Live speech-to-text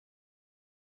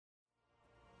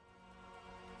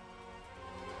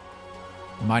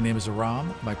My name is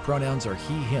Aram. My pronouns are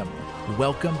he, him.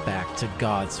 Welcome back to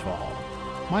God's Fall.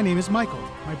 My name is Michael.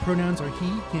 My pronouns are he,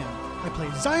 him. I play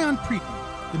Zion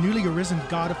Preetman, the newly arisen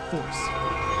god of force.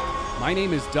 My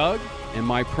name is Doug, and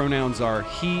my pronouns are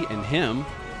he and him,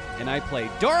 and I play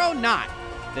Doro Knot,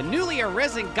 the newly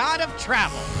arisen god of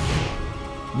travel.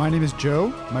 My name is Joe.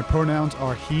 My pronouns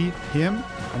are he, him,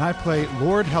 and I play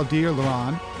Lord Haldir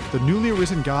Laran, the newly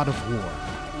arisen god of war.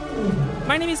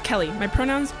 My name is Kelly. My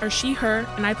pronouns are she, her,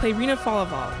 and I play Rena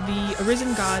Falaval, the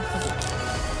arisen god of war.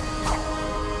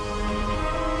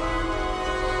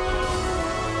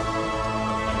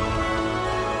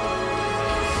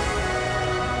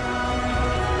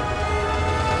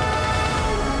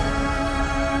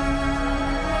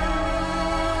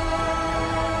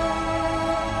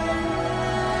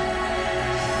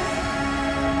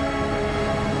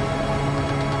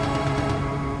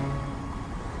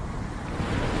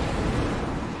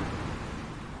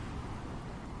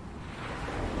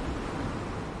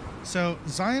 So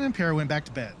Zion and Para went back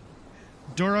to bed.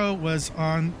 Doro was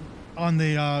on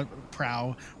the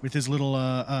prow with his little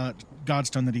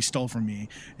godstone that he stole from me,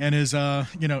 and is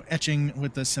etching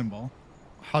with the symbol.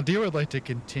 Haldir would like to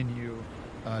continue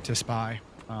to spy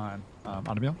on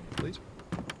Automil, please.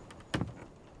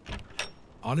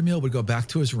 Automil would go back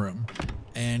to his room,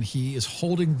 and he is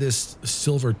holding this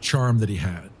silver charm that he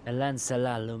had.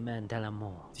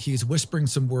 He's whispering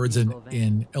some words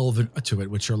in Elven to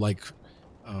it, which are like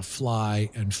fly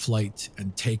and flight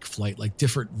and take flight, like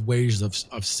different ways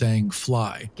of saying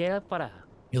fly.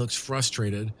 He looks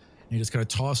frustrated, and he just kind of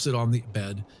tosses it on the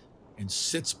bed and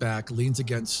sits back, leans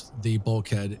against the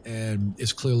bulkhead, and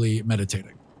is clearly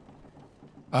meditating.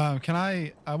 I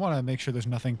want to make sure there's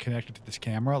nothing connected to this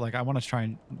camera. Like, I want to try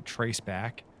and trace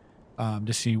back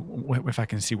to see if I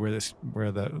can see where this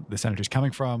energy is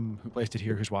coming from, who placed it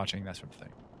here, who's watching, that sort of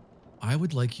thing. I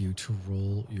would like you to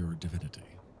roll your divinity.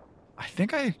 I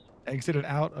think I exited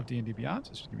out of D&D Beyond.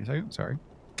 Just give me a second. Sorry.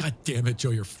 God damn it,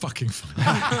 Joe, you're fucking funny.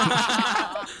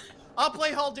 I'll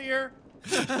play Haldir.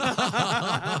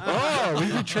 Oh, we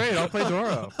can trade. I'll play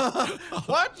Doro.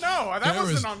 What? No, that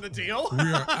wasn't on the deal.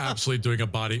 We are absolutely doing a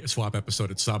body swap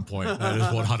episode at some point. That is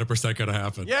 100% going to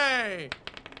happen. Yay!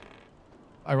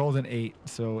 I rolled an 8,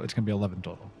 so it's going to be 11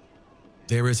 total.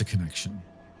 There is a connection,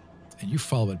 and you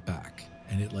follow it back.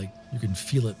 And it, like, you can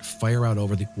feel it fire out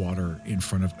over the water in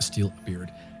front of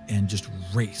Steelbeard and just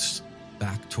race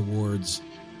back towards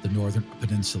the northern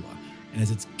peninsula. And as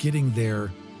it's getting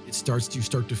there, you start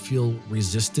to feel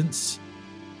resistance.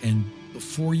 And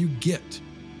before you get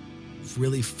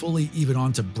really fully even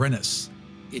onto Brennus,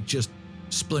 it just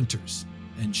splinters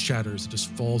and shatters. It just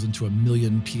falls into a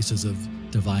million pieces of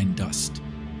divine dust.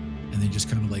 And then just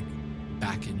kind of like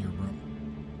back in your room.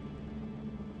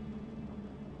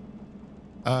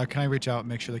 Can I reach out and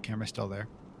make sure the camera's still there?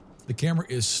 The camera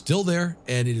is still there,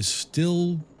 and it is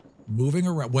still moving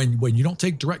around. When you don't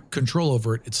take direct control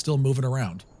over it, it's still moving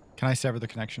around. Can I sever the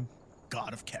connection?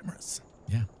 God of cameras.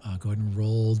 Yeah, go ahead and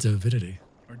roll divinity.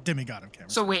 Or demigod of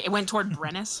cameras. So wait, it went toward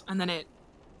Brennus, and then it...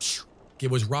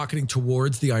 It was rocketing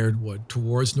towards the Ironwood,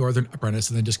 towards northern Brennus,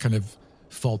 and then just kind of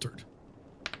faltered.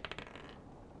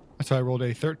 So I rolled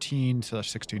a 13, so that's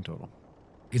 16 total.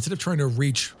 Instead of trying to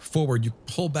reach forward, you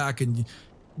pull back and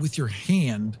with your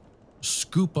hand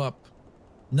scoop up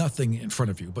nothing in front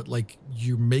of you, but like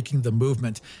you're making the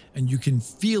movement, and you can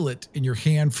feel it in your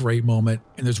hand for a moment,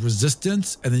 and there's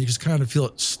resistance, and then you just kind of feel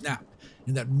it snap.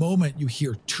 In that moment, you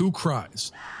hear two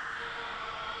cries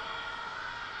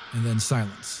and then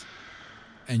silence.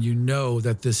 And you know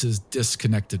that this is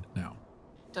disconnected now.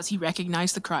 Does he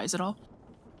recognize the cries at all?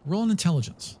 Roll an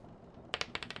intelligence.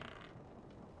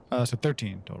 So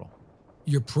 13 total.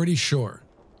 You're pretty sure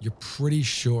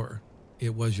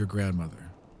it was your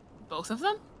grandmother. Both of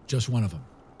them? Just one of them.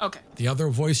 Okay. The other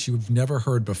voice you've never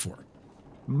heard before.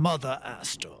 Mother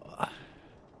Astor.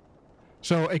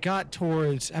 So it got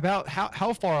towards about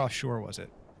how far offshore was it?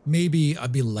 Maybe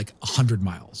I'd be like 100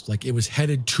 miles. Like it was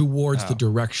headed towards the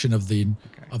direction of the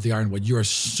Ironwood. You're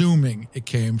assuming it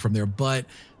came from there, but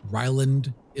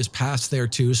Ryland is past there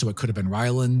too, so it could have been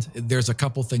Ryland. There's a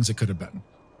couple things it could have been.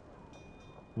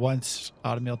 Once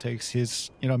Automil takes his,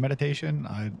 meditation,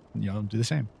 I, do the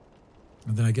same.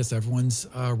 And then I guess everyone's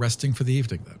resting for the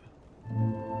evening then.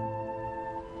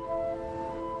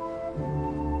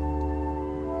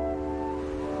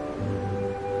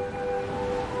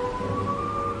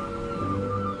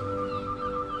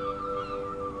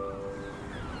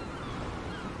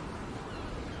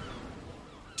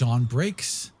 Dawn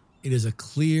breaks. It is a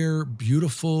clear,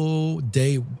 beautiful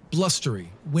day, blustery,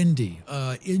 windy,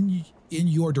 in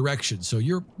your direction. So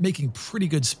you're making pretty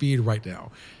good speed right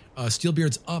now.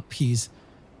 Steelbeard's up. He's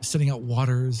setting out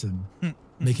waters and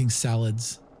making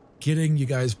salads, getting you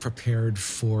guys prepared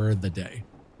for the day.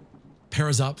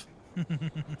 Para's up,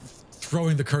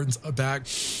 throwing the curtains back.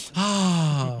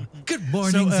 Good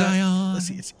morning, Zion. Let's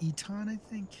see, it's Eton, I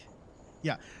think.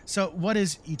 Yeah. So what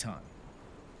is Eton?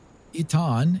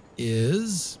 Eton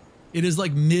is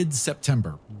like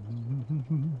mid-September,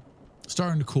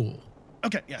 starting to cool.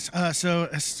 Okay, yes. So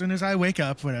as soon as I wake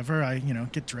up, whatever, I,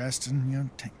 get dressed and,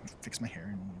 fix my hair.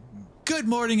 And, Good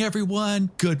morning, everyone.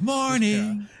 Good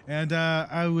morning. And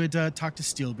I would talk to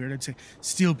Steelbeard. I'd say,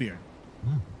 Steelbeard.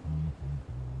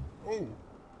 Oh,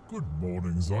 good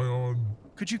morning, Zion.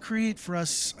 Could you create for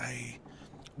us a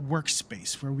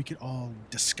workspace where we could all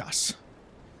discuss?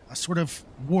 A sort of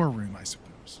war room, I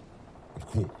suppose. Of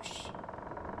course.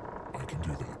 I can do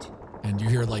that. And you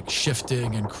hear like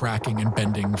shifting and cracking and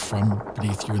bending from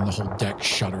beneath you, and the whole deck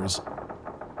shudders.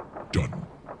 Done.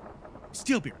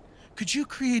 Steelbeard, could you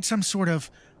create some sort of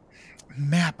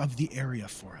map of the area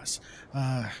for us?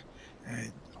 On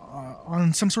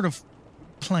some sort of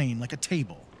plane, like a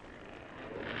table.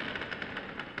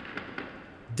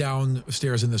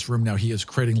 Downstairs in this room now, he is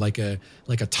creating like a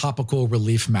topical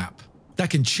relief map. That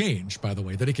can change, by the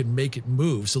way, that it can make it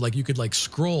move. So like you could like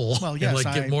scroll Well, yes, and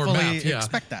like get I more fully maps. Yeah.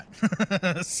 expect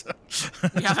that. So-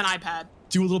 We have an iPad.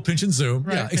 Do a little pinch and zoom.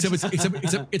 Right. Yeah. Except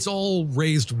it's all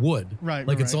raised wood. Right,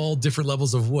 Like right, it's right. all different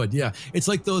levels of wood. Yeah. It's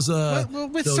like those well,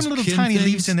 with those some little kin tiny things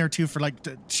leaves in there too for like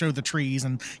to show the trees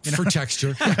and for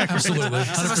texture. Absolutely. This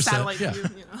is a 100%. satellite Yeah. view,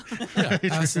 Yeah, Right.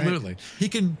 absolutely.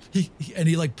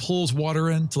 He like pulls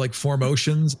water in to like form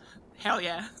oceans. Hell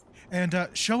yeah. and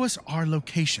show us our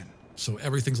location. So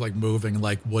everything's like moving,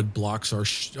 like wood blocks are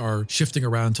shifting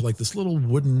around to like this little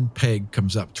wooden peg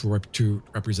comes up to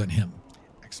represent him.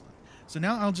 Excellent. So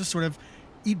now I'll just sort of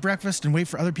eat breakfast and wait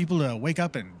for other people to wake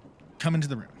up and come into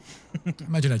the room.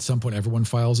 Imagine at some point everyone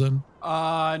files in.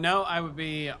 No, I would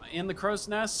be in the crow's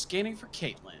nest scanning for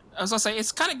Caitlin. I was gonna say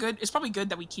it's kind of good. It's probably good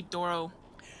that we keep Doro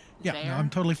Yeah, there. no,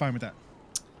 I'm totally fine with that.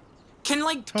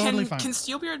 Totally fine. Can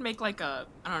Steelbeard make like a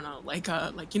I don't know like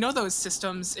those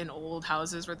systems in old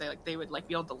houses where they would like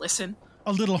be able to listen?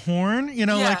 A little horn,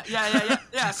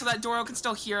 yeah, so that Doro can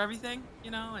still hear everything,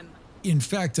 and In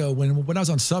fact, when I was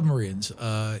on submarines,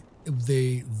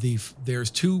 there's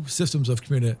two systems of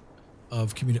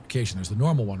communication. There's the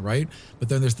normal one, right? But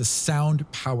then there's the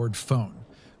sound-powered phone,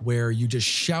 where you just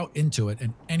shout into it,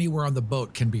 and anywhere on the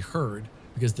boat can be heard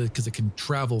because it can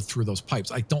travel through those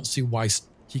pipes. I don't see why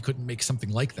he couldn't make something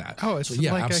like that. Oh, it's So,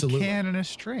 yeah, like absolutely. a can and a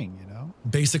string,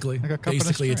 Basically, Like a cup and a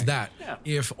it's string. that. Yeah.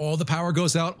 If all the power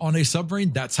goes out on a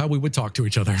submarine, that's how we would talk to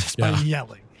each other. by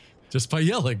yelling. Just by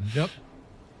yelling. Yep.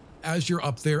 As you're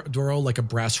up there, Doro, like a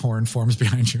brass horn forms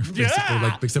behind you. Basically,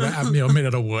 Yeah. like made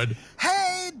out of wood.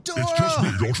 Hey, Doro! It's just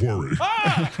me, don't worry.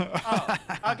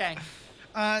 Okay.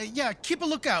 Yeah, keep a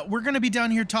lookout. We're going to be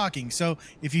down here talking. So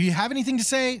if you have anything to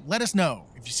say, let us know.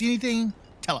 If you see anything,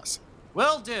 tell us.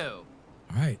 Will do.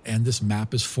 All right, and this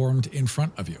map is formed in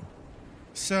front of you.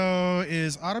 So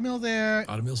is Automil there?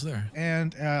 Automil's there.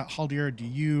 And Haldir, do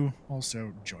you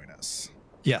also join us?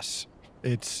 Yes,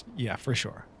 for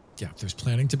sure. Yeah, if there's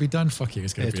planning to be done, fuck you,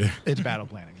 it's gonna be there. It's battle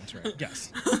planning. That's right.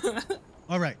 Yes.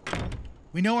 All right.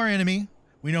 We know our enemy.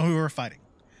 We know who we're fighting.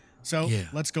 So Yeah.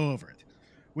 let's go over it.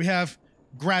 We have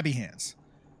Grabby Hands.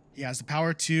 He has the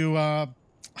power to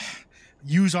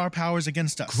use our powers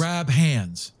against us. Grab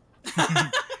hands.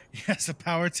 He has the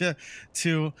power to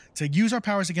use our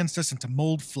powers against us and to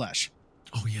mold flesh.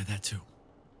 Oh yeah, that too.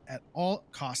 At all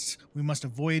costs, we must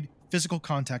avoid physical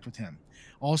contact with him.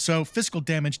 Also, physical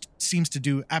damage seems to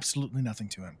do absolutely nothing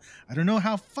to him. I don't know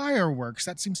how fire works.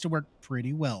 That seems to work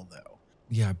pretty well, though.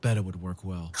 Yeah, I bet it would work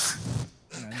well.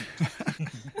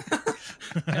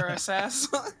 RSS.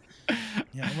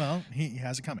 Yeah, well, he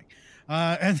has it coming.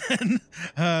 And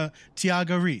then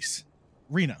Tiago Reese.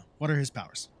 Rena, what are his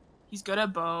powers? He's good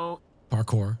at bow.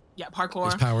 Parkour. Yeah, parkour.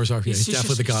 His powers are. Yeah, he's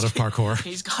definitely the god of parkour.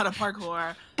 He's got a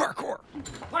parkour. Parkour.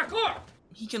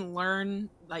 He can learn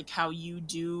like how you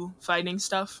do fighting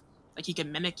stuff. Like he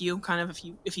can mimic you, kind of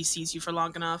if he sees you for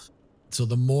long enough. So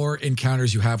the more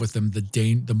encounters you have with him,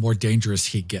 the more dangerous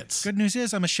he gets. Good news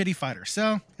is I'm a shitty fighter,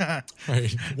 so Right.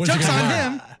 When's he joke's gonna on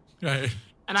learn? him. Right.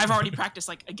 And I've already practiced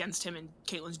like against him in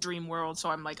Caitlin's dream world, so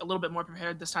I'm like a little bit more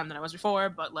prepared this time than I was before.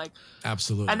 But like,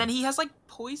 Absolutely. and then he has like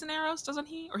poison arrows, doesn't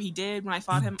he? Or he did when I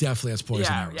fought He him. definitely has poison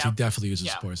Yeah, arrows. yeah. He definitely uses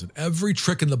Yeah. poison. Every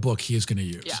trick in the book he is going to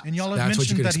use. Yeah. And y'all have That's what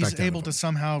you mentioned can that he's expect out of able him. to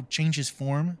somehow change his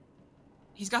form.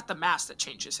 He's got the mask that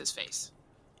changes his face.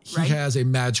 He Right? has a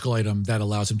magical item that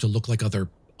allows him to look like other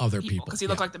people. Because he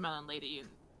looked like the melon lady and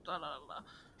blah, blah, blah.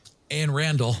 And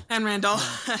Randall. And Randall.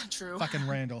 True. Fucking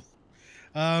Randall.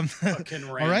 Fucking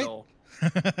All right. Randall.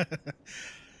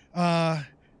 That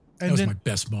And was then my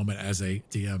best moment as a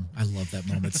DM. I love that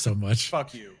moment so much.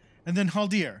 Fuck you. and then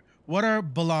Haldir, what are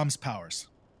Balaam's powers?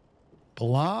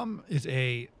 Balaam is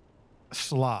a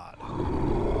Slod.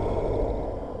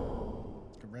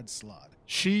 A red slod.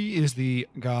 She is the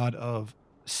god of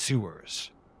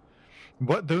sewers.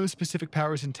 What those specific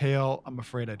powers entail, I'm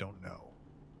afraid I don't know.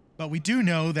 But we do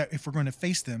know that if we're going to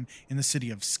face them in the city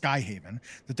of Skyhaven,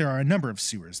 that there are a number of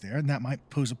sewers there, and that might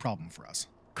pose a problem for us.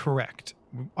 Correct.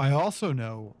 I also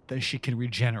know that she can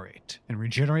regenerate, and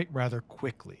regenerate rather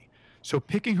quickly. So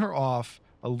picking her off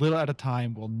a little at a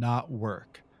time will not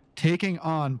work. Taking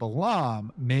on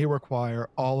Balaam may require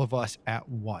all of us at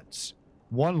once.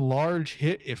 One large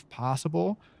hit, if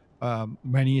possible,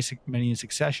 many in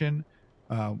succession,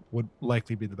 would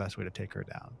likely be the best way to take her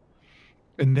down.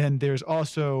 And then there's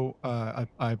also,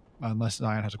 unless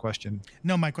Zion has a question.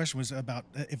 No, my question was about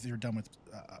if you're done with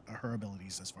her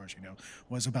abilities, as far as you know,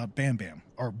 was about Bam Bam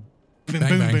or Boom Bang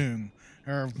Boom Bang. Boom.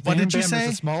 Or what Bam did you Bam say?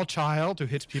 is a small child who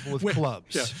hits people with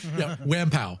clubs. Yeah, Wham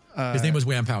Pow. His name was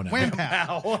Wham Pow now. Wham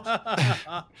Pow.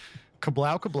 Ow.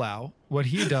 Kablow Kablow, what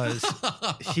he does,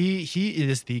 he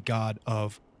is the god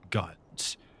of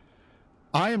guns.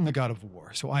 I am the god of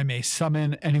war, so I may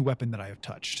summon any weapon that I have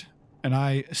touched. And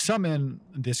I summon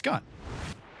this gun,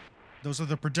 Those are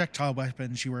the projectile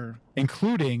weapons you were.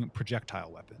 including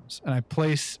projectile weapons. And I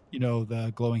place,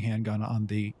 the glowing handgun on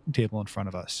the table in front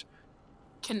of us.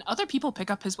 Can other people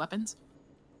pick up his weapons?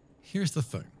 Here's the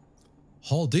thing.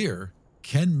 Haldir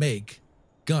can make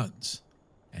guns,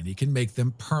 and he can make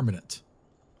them permanent.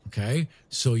 Okay?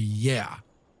 So yeah,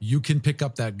 you can pick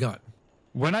up that gun.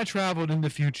 When I traveled in the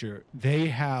future, they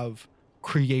have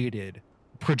created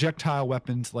projectile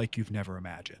weapons like you've never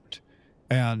imagined.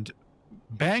 And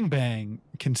Bang Bang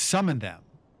can summon them,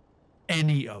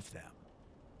 any of them.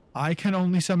 I can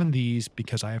only summon these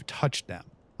because I have touched them.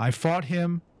 I fought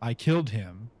him, I killed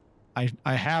him,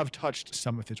 I have touched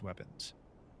some of his weapons.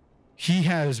 He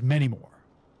has many more.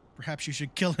 Perhaps you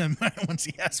should kill him once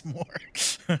he has more.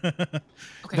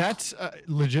 Okay. That's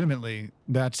legitimately,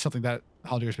 that's something that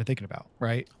Haldir's been thinking about,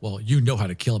 right? Well, you know how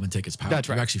to kill him and take his power. That's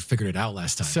right. You actually figured it out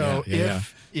last time. So yeah.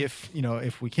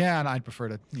 if we can, I'd prefer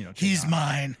to, take He's on-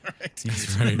 mine. Right?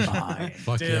 That's right. mine.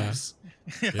 Fuck Dibs.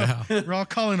 yeah. Yeah. We're all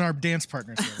calling our dance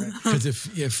partners here, right? Because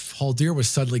if Haldir was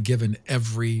suddenly given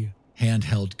every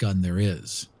handheld gun there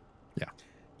is, Yeah.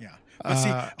 But see,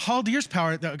 Haldir's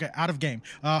power, okay, out of game.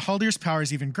 Haldir's power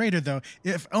is even greater, though.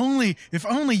 If only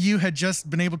you had just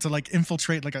been able to like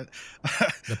infiltrate like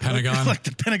the Pentagon. like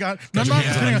the Pentagon. Got your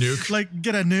hands on a Pentagon, nuke. like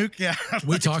get a nuke. Yeah.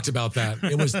 We talked about that.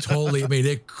 It was totally. I mean,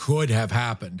 it could have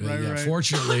happened. Right, yeah, right.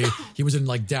 Fortunately, he was in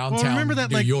like downtown Well, remember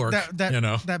that New like York. that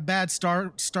that bad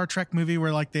Star Trek movie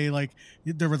where like they like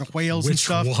there were the whales and Which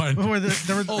stuff. one? Where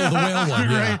there were, Oh, the whale one,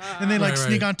 yeah. right? And they like Right,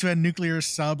 sneak right. onto a nuclear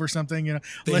sub or something.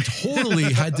 They Like-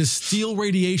 totally had to steal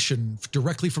radiation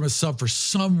directly from a sub for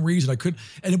some reason. I couldn't,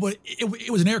 and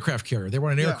it was an aircraft carrier. They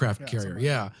were an Yeah, aircraft yeah, carrier. something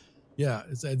like Yeah.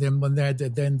 And then when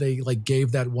they like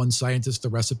gave that one scientist the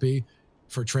recipe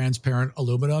for transparent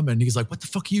aluminum, and he's like, "What the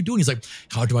fuck are you doing?" He's like,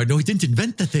 "How do I know he didn't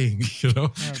invent the thing?"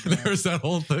 God. There's that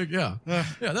whole thing. Yeah. Ugh.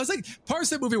 Yeah. That's like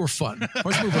parts of that movie were fun.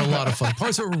 Parts of the movie were a lot of fun.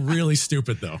 Parts of it were really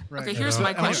stupid though. Right. Okay, here's my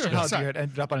I wonder question. how Sorry. Haldir had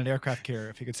ended up on an aircraft carrier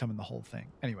if he could summon the whole thing.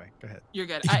 Anyway, go ahead. You're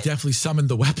good. He could definitely summon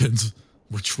the weapons,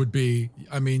 which would be,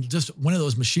 I mean, just one of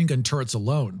those machine gun turrets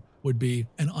alone would be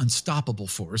an unstoppable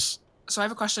force. So I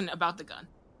have a question about the gun.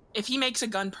 If he makes a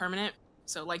gun permanent,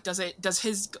 so like does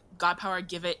his god power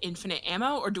give it infinite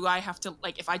ammo, or do I have to,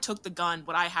 like, if I took the gun,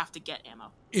 would I have to get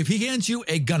ammo? If he hands you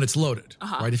a gun, it's loaded,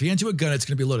 Uh-huh. right? If he hands you a gun, it's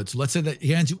going to be loaded. So let's say that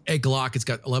he hands you a Glock. It's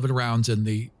got 11 rounds in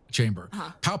the chamber.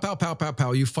 Uh-huh. Pow, pow, pow, pow,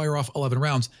 pow. You fire off 11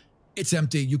 rounds. It's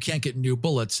empty. You can't get new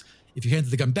bullets. If you hand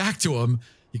the gun back to him,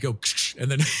 you go,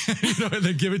 and then, and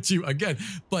then give it to you again.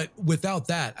 But without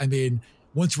that, I mean,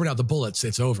 once you run out the bullets,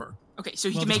 it's over. Okay, so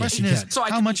he Well, can the make question you is, can. so I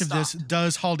how can much be of this stopped.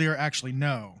 does Haldir actually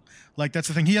know? Like that's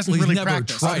the thing. He hasn't Well, he's really never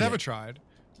practiced. tried I've it. never tried.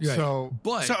 Right. So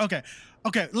But So okay.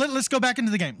 Let's go back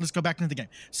into the game.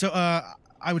 So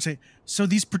I would say, so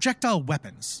these projectile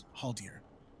weapons, Haldir,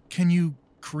 can you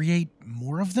create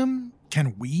more of them?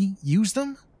 Can we use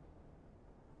them?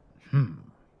 And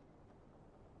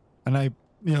I,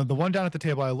 the one down at the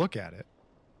table, I look at it.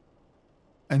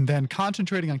 And then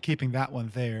concentrating on keeping that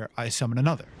one there, I summon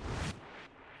another.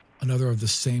 another of the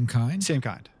same kind, Same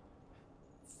kind.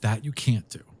 that you can't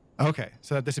do. Okay,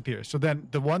 so that disappears. So then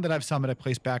the one that I've summoned, I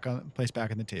place back on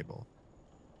the table.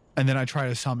 And then I try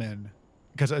to summon,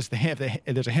 because if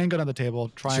there's a handgun on the table,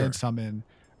 try Sure. and summon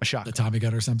a shotgun. The Tommy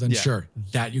gun or something? Yeah. Sure.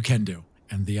 That you can do.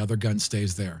 And the other gun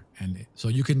stays there. And so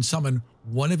you can summon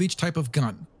one of each type of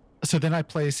gun So then I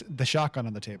place the shotgun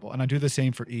on the table, and I do the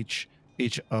same for each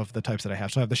of the types that I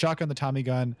have. So I have the shotgun, the Tommy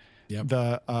gun,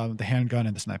 the handgun,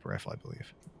 and the sniper rifle, I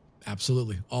believe.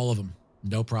 Absolutely. All of them.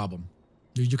 No problem.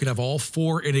 You can have all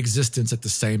 4 in existence at the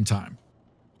same time.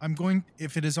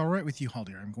 If it is all right with you,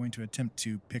 Haldir, I'm going to attempt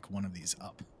to pick one of these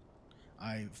up.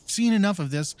 I've seen enough of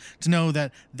this to know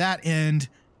that end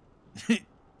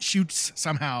shoots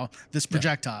somehow this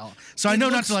projectile. So I know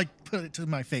not to put it to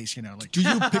my face, like. Do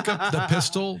you pick up the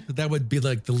pistol? That would be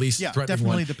like the least threatening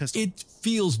definitely one. The pistol. It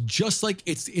feels just like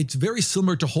it's very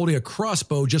similar to holding a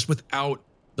crossbow, just without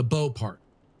the bow part.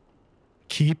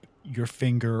 Keep your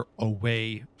finger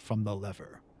away from the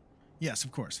lever. Yes,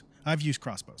 of course. I've used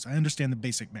crossbows. I understand the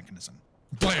basic mechanism.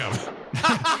 Blam!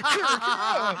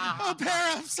 Oh,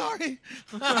 Para, I'm sorry.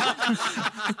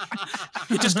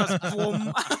 It just goes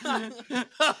boom.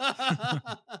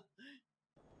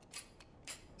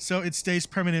 So it stays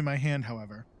permanent in my hand,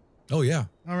 however. Oh, yeah.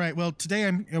 All right. Well, today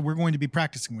we're going to be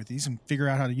practicing with these and figure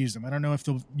out how to use them. I don't know if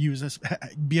they'll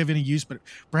be of any use, but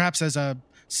perhaps as a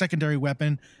secondary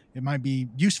weapon, it might be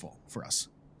useful for us,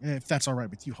 if that's all right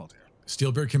with you, Haldir.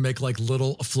 Steelbeard can make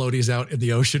little floaties out in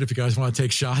the ocean if you guys want to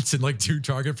take shots and do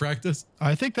target practice.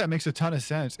 I think that makes a ton of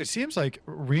sense. It seems like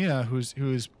Rena, who's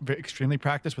extremely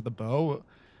practiced with the bow,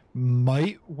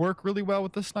 might work really well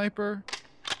with the sniper,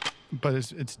 but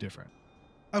it's different.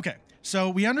 Okay, so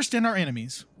we understand our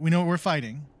enemies. We know what we're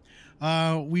fighting.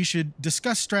 We should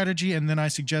discuss strategy, and then I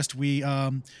suggest we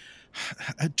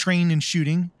train in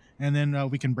shooting, and then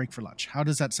we can break for lunch. How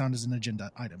does that sound as an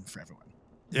agenda item for everyone?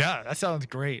 Yeah, that sounds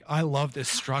great. I love this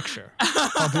structure.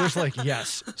 Haldir's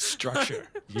yes, structure.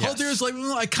 Yes. Haldir's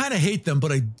I kind of hate them,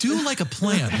 but I do like a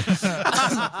plan.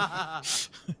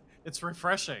 It's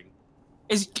refreshing.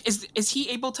 Is he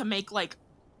able to make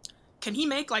can he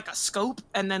make a scope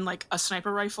and then a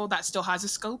sniper rifle that still has a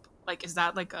scope? Is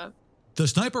that a... The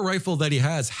sniper rifle that he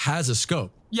has a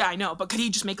scope. Yeah, I know, but could he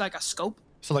just make a scope?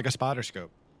 So a spotter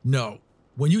scope? No.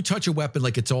 When you touch a weapon,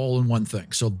 it's all in one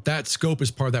thing. So that scope is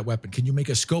part of that weapon. Can you make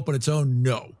a scope on its own?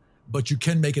 No. But you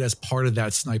can make it as part of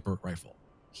that sniper rifle.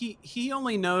 He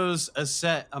only knows a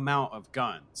set amount of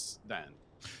guns then.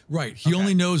 Right. He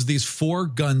only knows these 4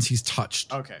 guns he's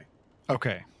touched.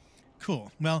 Okay.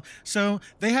 Cool. Well, so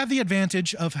they have the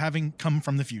advantage of having come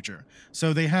from the future.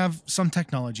 So they have some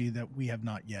technology that we have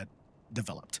not yet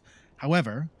developed.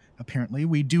 However, apparently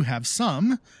we do have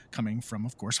some coming from,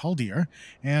 of course, Haldir,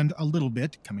 and a little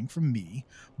bit coming from me.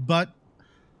 But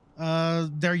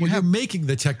there you have. You're making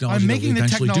the technology. I'm making the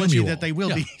technology that all. they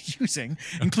will be using,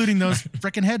 including those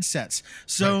frickin' headsets.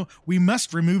 So we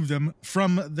must remove them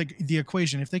from the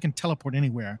equation. If they can teleport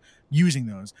anywhere using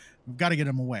those, we've got to get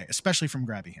them away, especially from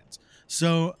grabby hands.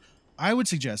 So I would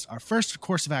suggest our first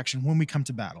course of action when we come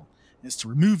to battle is to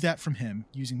remove that from him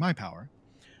using my power.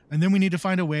 And then we need to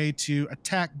find a way to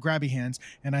attack grabby hands,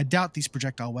 and I doubt these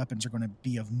projectile weapons are going to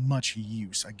be of much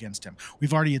use against him.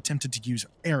 We've already attempted to use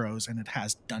arrows, and it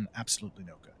has done absolutely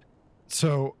no good.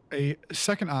 So a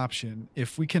second option,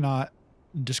 if we cannot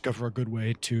discover a good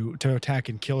way to attack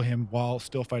and kill him while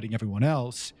still fighting everyone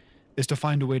else, is to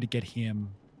find a way to get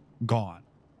him gone.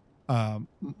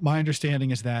 My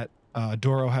understanding is that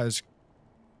Doro has...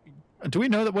 Do we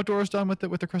know what Doro's done with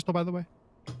the crystal, by the way?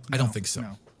 I don't think so.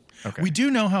 No. Okay. We do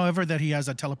know, however, that he has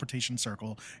a teleportation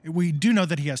circle. We do know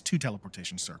that he has 2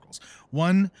 teleportation circles.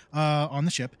 One on the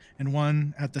ship and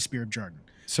one at the Spear of Jarden.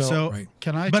 So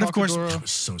can I but talk of course, to Doro? That was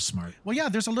so smart. Well, yeah,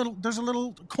 there's a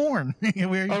little corn.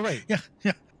 Oh, right.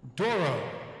 Yeah. Doro.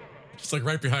 Just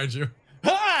right behind you.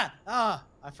 I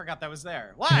forgot that was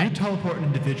there. Why? Can you teleport an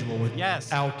individual without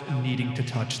Yes. needing to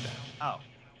touch them? Oh.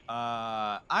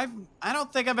 I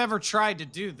don't think I've ever tried to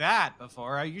do that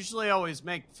before. I usually always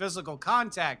make physical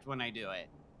contact when I do it.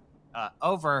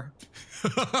 Over.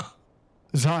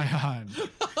 Zion. He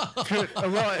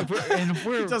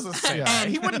doesn't say that.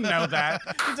 He wouldn't know that.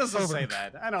 He doesn't say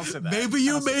that. I don't say that. Maybe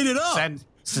you made it up.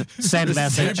 Send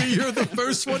message. Maybe you're the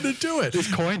first one to do it.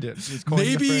 He's coined it.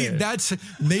 Maybe that's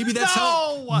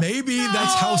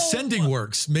how sending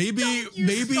works. Maybe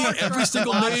every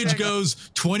single mage goes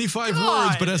 25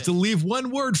 words, but has to leave 1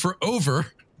 word for over.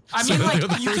 I so mean, that the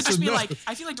other you could just person be knows.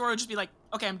 I feel like Doro would just be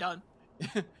okay, I'm done.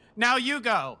 Now you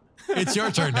go. It's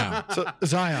your turn now. So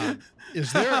Zion,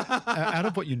 is there out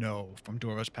of what you know from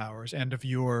Doro's powers and of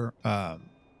your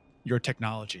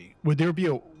technology, would there be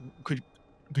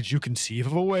could you conceive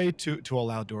of a way to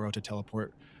allow Doro to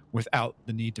teleport without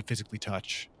the need to physically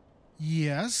touch?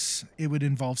 Yes, it would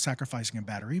involve sacrificing a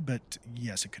battery, but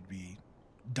yes, it could be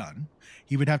done.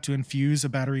 He would have to infuse a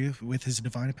battery with his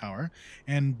divine power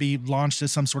and be launched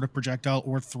as some sort of projectile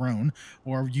or thrown,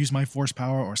 or use my force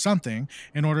power or something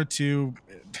in order to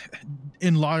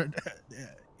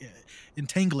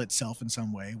entangle itself in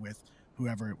some way with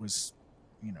whoever it was,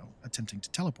 attempting to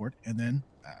teleport. And then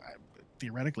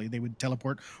theoretically they would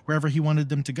teleport wherever he wanted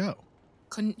them to go.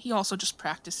 Couldn't he also just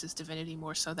practice his divinity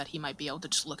more so that he might be able to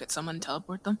just look at someone and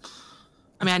teleport them?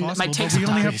 I mean, it might take some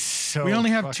time. We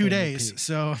only have 2 days,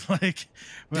 so like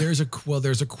there's a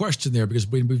question there, because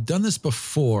we've done this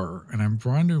before, and I'm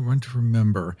trying to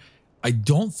remember. I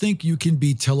don't think you can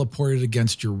be teleported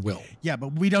against your will. Yeah,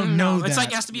 but we don't know that. It's like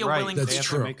it has to be a willing. That's they have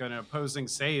true. to make an opposing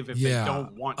save if they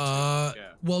don't want to.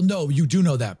 Well, no, you do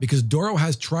know that, because Doro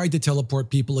has tried to teleport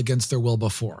people against their will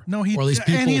before. No, or at least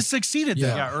and he succeeded.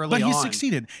 Yeah. Yeah, early but he on.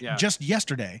 succeeded Yeah. just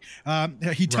yesterday.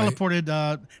 He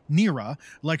teleported Nira,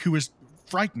 who was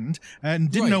frightened and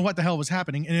didn't know what the hell was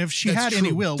happening. And if she That's had any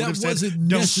true. will, would that have said, wasn't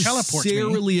 "Don't teleport me."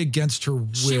 necessarily against her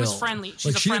will. She was friendly. She's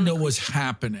like a she didn't friendly know what was creature.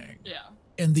 happening. Yeah.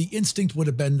 And the instinct would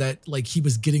have been that like he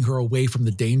was getting her away from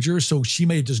the danger, so she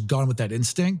may have just gone with that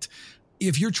instinct.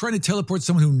 If you're trying to teleport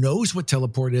someone who knows what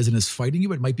teleport is and is fighting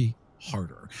you, it might be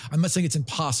harder. I'm not saying it's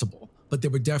impossible, but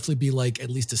there would definitely be like at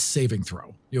least a saving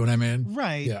throw. You know what I mean?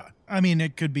 Right. Yeah. I mean,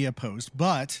 it could be opposed,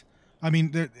 but I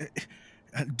mean,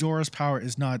 Dora's power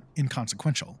is not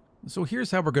inconsequential. So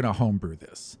here's how we're going to homebrew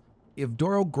this. If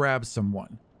Doro grabs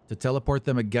someone to teleport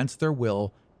them against their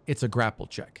will, it's a grapple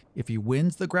check. If he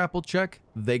wins the grapple check,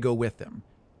 they go with him.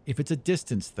 If it's a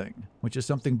distance thing, which is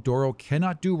something Doro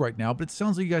cannot do right now, but it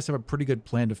sounds like you guys have a pretty good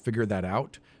plan to figure that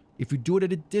out. If you do it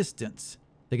at a distance,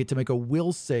 they get to make a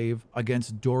will save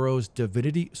against Doro's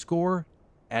divinity score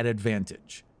at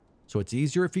advantage. So it's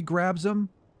easier if he grabs them,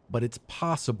 but it's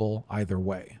possible either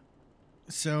way.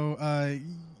 So,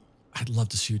 I'd love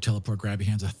to see you teleport grabby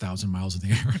hands 1,000 miles in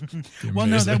the air. well,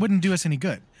 no, that wouldn't do us any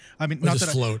good. I mean, Or not just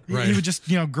that float, he right. would just,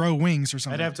 grow wings or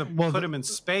something. I'd have to put him in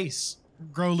space.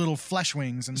 Grow little flesh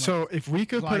wings. And So if we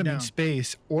could glide put him down. in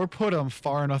space or put him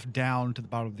far enough down to the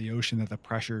bottom of the ocean that the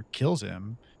pressure kills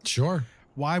him, Sure.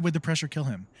 Why would the pressure kill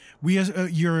him?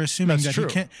 You're assuming That's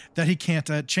that he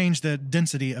can't change the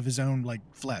density of his own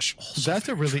flesh. that's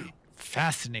a really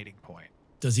fascinating point.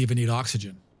 Does he even need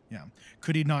oxygen? Yeah.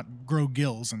 Could he not grow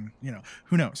gills? And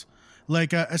who knows?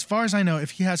 As far as I know,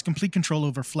 if he has complete control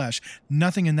over flesh,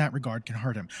 nothing in that regard can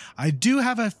hurt him. I do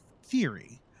have a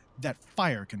theory that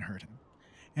fire can hurt him,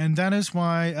 and that is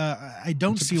why I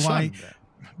don't see why.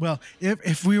 Well,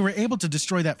 if we were able to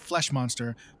destroy that flesh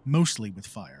monster mostly with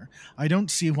fire, I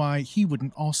don't see why he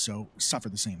wouldn't also suffer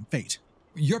the same fate.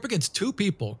 You're up against two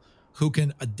people who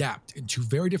can adapt in two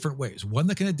very different ways. One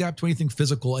that can adapt to anything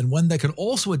physical, and one that can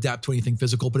also adapt to anything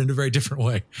physical, but in a very different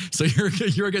way. So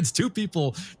you're against two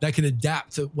people that can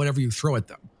adapt to whatever you throw at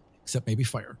them, except maybe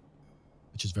fire,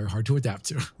 which is very hard to adapt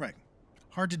to. Right.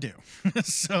 Hard to do.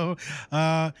 So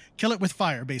kill it with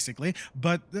fire, basically.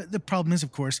 But the problem is,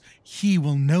 of course, he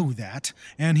will know that,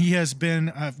 and he has been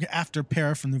after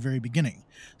Para from the very beginning.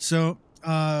 So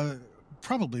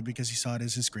probably because he saw it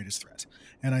as his greatest threat,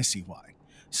 and I see why.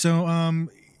 So I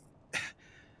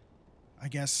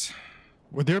guess...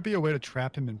 Would there be a way to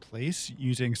trap him in place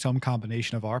using some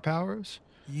combination of our powers?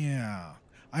 Yeah.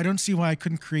 I don't see why I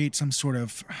couldn't create some sort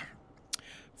of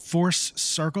force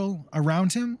circle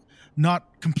around him.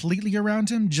 Not completely around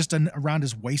him, just around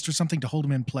his waist or something to hold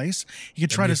him in place. He could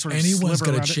try to sort of anyone's sliver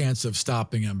got a around it. chance of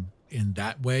stopping him in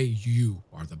that way, you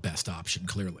are the best option,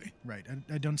 clearly. Right.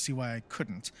 I don't see why I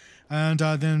couldn't. And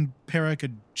then Para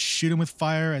could shoot him with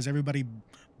fire as everybody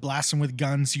blasts him with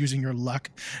guns using your luck.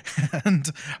 And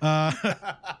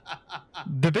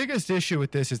the biggest issue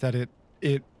with this is that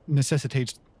it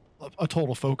necessitates a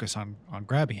total focus on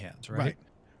grabbing hands, right?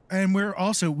 And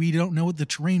we don't know the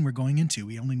terrain we're going into.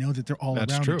 We only know that they're all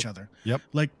That's around true. each other. Yep.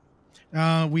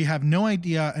 We have no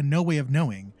idea and no way of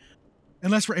knowing,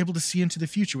 unless we're able to see into the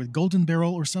future with Golden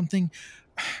Barrel or something,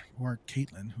 or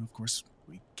Caitlin, who of course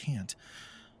we can't.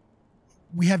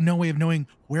 We have no way of knowing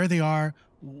where they are,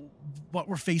 what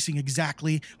we're facing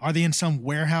exactly. Are they in some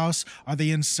warehouse? Are they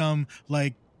in some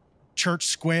church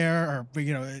square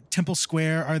or temple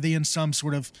square? Are they in some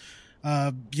sort of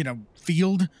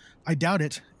field? I doubt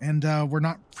it, and we're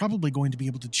not probably going to be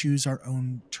able to choose our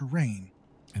own terrain.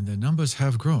 And their numbers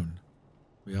have grown.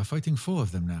 We are fighting 4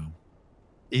 of them now.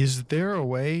 Is there a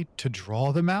way to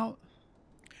draw them out?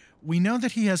 We know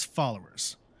that he has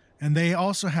followers, and they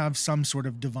also have some sort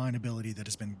of divine ability that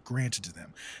has been granted to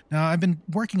them. Now, I've been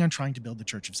working on trying to build the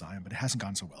Church of Zion, but it hasn't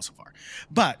gone so well so far.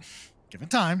 But Give it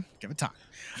time. Give it time.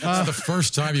 That's the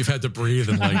first time you've had to breathe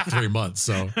in like 3 months.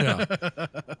 So yeah.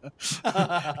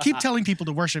 Keep telling people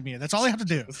to worship me. That's all I have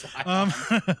to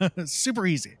do. Super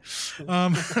easy.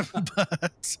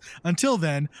 But until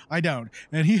then, I don't.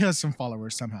 And he has some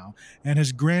followers somehow and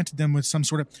has granted them with some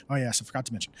sort of, oh yes, I forgot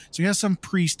to mention. So he has some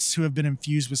priests who have been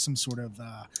infused with some sort of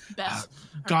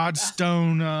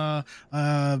Godstone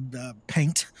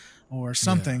paint or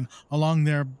something along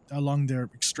their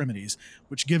extremities,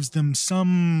 which gives them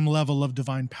some level of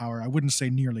divine power. I wouldn't say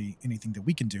nearly anything that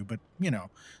we can do, but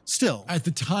still. At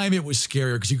the time, it was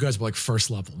scarier because you guys were like first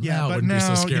level. Yeah, now it but wouldn't now,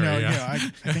 be so scary. I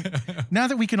think now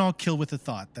that we can all kill with a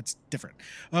thought, that's different.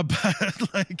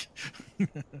 But like,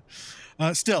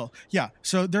 still, yeah.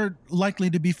 So they're likely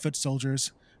to be foot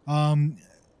soldiers. I'm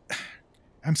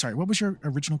sorry. What was your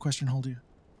original question, Holdy?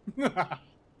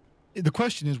 The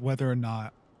question is whether or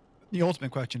not, the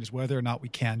ultimate question is whether or not we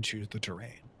can choose the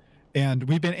terrain. And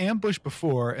we've been ambushed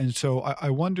before, and so I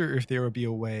wonder if there would be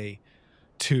a way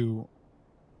to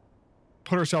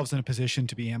put ourselves in a position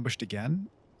to be ambushed again,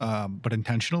 but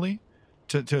intentionally,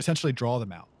 to essentially draw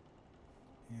them out.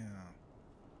 Yeah.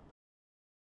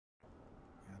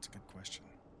 That's a good question.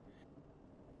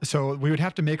 So we would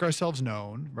have to make ourselves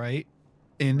known, right,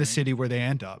 in the city where they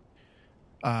end up.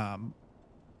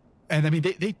 And I mean,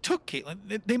 they took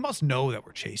Caitlin. They must know that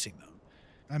we're chasing them.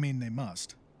 I mean, they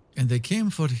must. And they came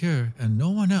for her and no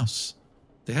one else.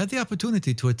 They had the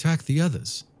opportunity to attack the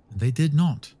others, and they did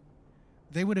not.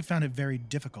 They would have found it very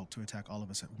difficult to attack all of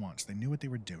us at once. They knew what they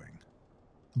were doing.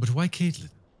 But why Caitlin?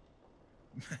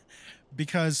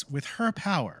 Because with her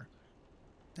power,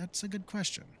 that's a good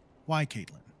question. Why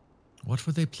Caitlin? What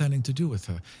were they planning to do with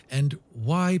her? And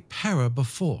why Para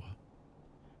before?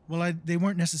 Well, they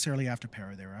weren't necessarily after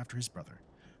Para. They were after his brother.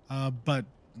 But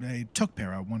they took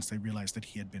Para once they realized that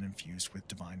he had been infused with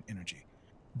divine energy.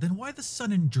 Then why the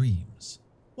sun and dreams?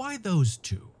 Why those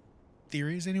two?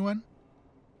 Theories, anyone?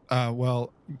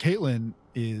 Well, Caitlin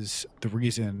is the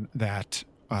reason that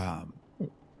I,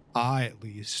 at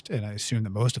least, and I assume that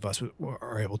most of us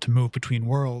are able to move between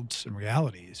worlds and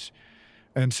realities.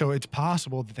 And so it's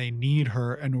possible that they need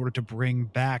her in order to bring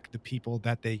back the people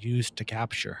that they used to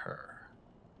capture her.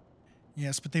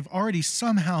 Yes, but they've already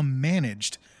somehow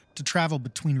managed to travel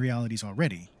between realities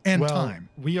already and time.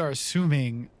 We are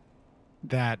assuming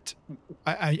that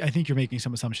I think you're making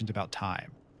some assumptions about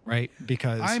time, right?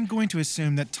 Because I'm going to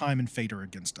assume that time and fate are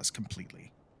against us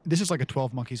completely. This is like a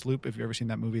 12 Monkeys loop. If you've ever seen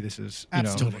that movie, this is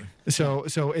absolutely. So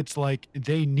it's like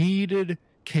they needed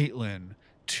Caitlin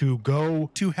to go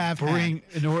to have bring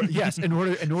in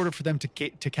order for them to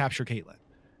capture Caitlin.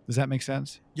 Does that make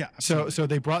sense? Yeah. Absolutely. So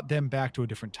they brought them back to a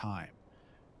different time,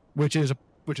 which is a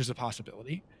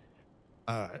possibility,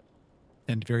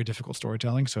 and very difficult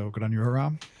storytelling. So good on you,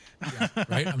 Aram. Yeah,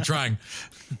 right. I'm trying.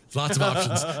 Lots of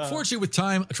options. Fortunately, with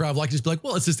time travel, I can just be like,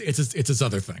 well, it's this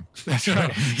other thing. That's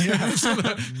right.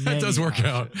 That does work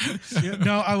out. Yeah,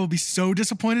 no, I will be so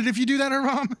disappointed if you do that,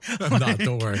 Aram. I'm not.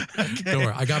 Don't worry. Okay. Don't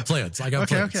worry. I got plans.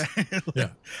 plans. Okay. Yeah.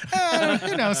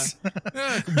 Who knows?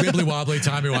 Wibbly wobbly,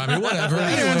 timey wimey, whatever.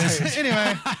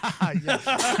 Anyway.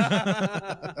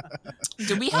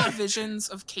 Do we have visions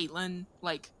of Caitlin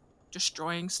like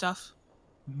destroying stuff?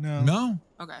 No.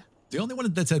 Okay. The only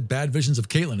one that's had bad visions of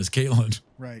Caitlin is Caitlin.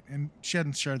 Right, and she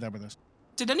hadn't shared that with us.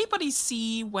 Did anybody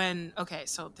see when? Okay,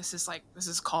 so this is a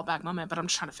callback moment, but I'm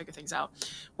just trying to figure things out.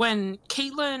 When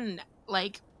Caitlin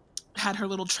had her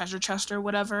little treasure chest or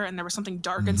whatever, and there was something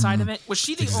dark inside of it. Was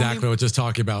she the exactly only? what I was just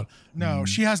talking about? No,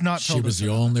 she has not. She was the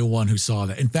only one who saw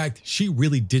that. In fact, she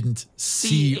really didn't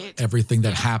see everything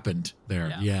that happened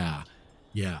there. Yeah.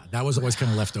 That was always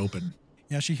kind of left open.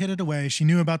 Yeah, she hid it away. She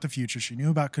knew about the future. She knew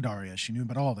about Kadaria. She knew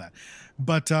about all that.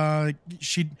 But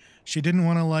she didn't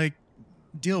want to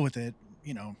deal with it.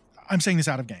 I'm saying this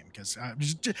out of game because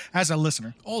just as a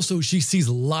listener. Also, she sees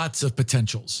lots of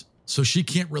potentials. So she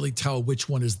can't really tell which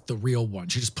one is the real one.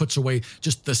 She just puts away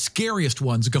just the scariest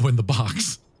ones go in the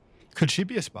box. Could she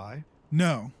be a spy?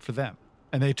 No. For them.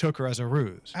 And they took her as a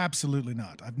ruse. Absolutely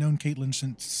not. I've known Caitlin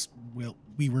since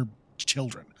we were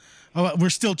children. Oh, we're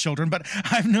still children, but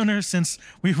I've known her since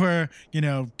we were,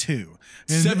 2.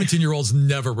 17-year-olds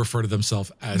never refer to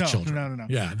themselves as children. No.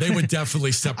 Yeah, they would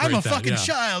definitely separate I'm a that. fucking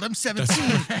child. I'm 17.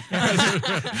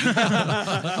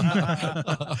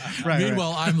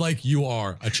 Meanwhile, I'm like, you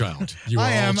are a child. You are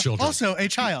I am all children. also a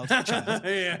child.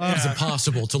 It's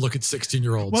impossible to look at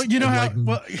 16-year-olds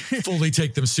well, fully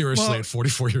take them seriously at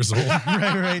 44 years old.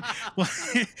 Right. Well,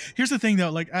 here's the thing,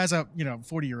 though. As a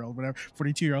 40-year-old, whatever,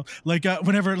 42-year-old, like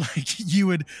whenever like you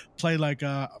would play like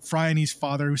Phryoni's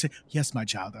father who would say, "Yes, my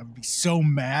child," I would be so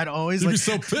mad always. You'd Like, be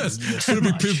so pissed. Yes, It would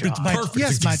be my child. perfect.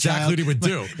 Yes, It's my exactly child. what he would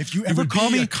do. Like, if you He ever would call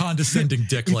be me a condescending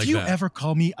dick if like you that. ever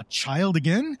call me a child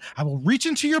again, I will reach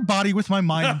into your body with my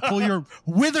mind and pull your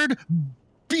withered,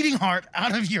 beating heart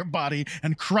out of your body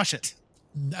and crush it.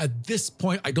 At this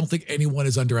point, I don't think anyone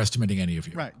is underestimating any of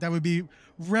you. Right. That would be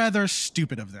rather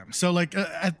stupid of them. So, like,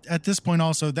 at this point,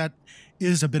 also, that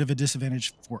is a bit of a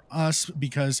disadvantage for us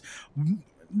because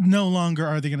no longer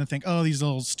are they going to think, oh, these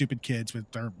little stupid kids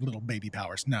with their little baby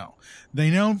powers. No. They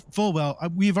know full well,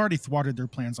 we've already thwarted their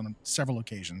plans on several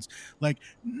occasions. Like,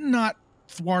 not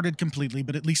thwarted completely,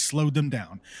 but at least slowed them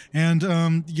down. And,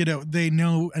 they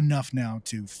know enough now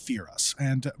to fear us.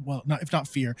 And, not if not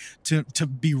fear, to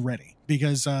be ready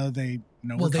because they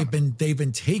know Well, we're coming. they've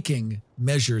been taking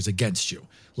measures against you.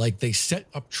 Like they set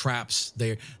up traps.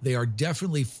 They are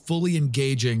definitely fully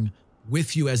engaging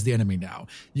with you as the enemy now.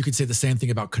 You could say the same thing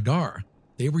about Kadar.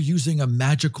 They were using a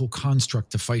magical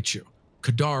construct to fight you.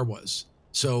 Kadar was.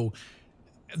 So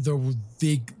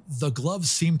the gloves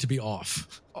seem to be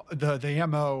off. The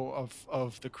MO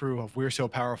of the crew of we're so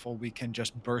powerful we can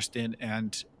just burst in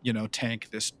and tank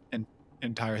this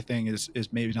entire thing is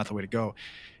maybe not the way to go.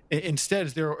 Instead,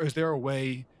 is there a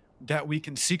way that we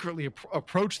can secretly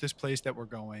approach this place that we're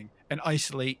going and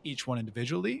isolate each one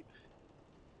individually?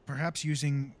 Perhaps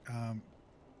using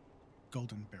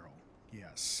Golden Barrel.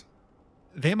 Yes.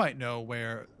 They might know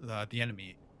where the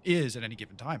enemy is at any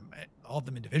given time, all of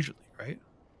them individually, right?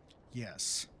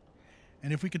 Yes.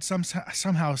 And if we could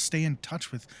somehow stay in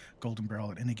touch with Golden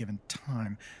Barrel at any given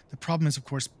time, the problem is, of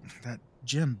course, that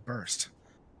gem burst.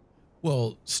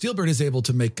 Well, Steelbeard is able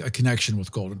to make a connection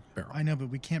with Golden Barrel. I know, but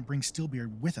we can't bring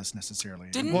Steelbeard with us necessarily.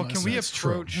 Well, can we That's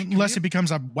true. approach? Unless it becomes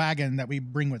a wagon that we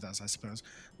bring with us, I suppose.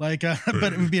 Like,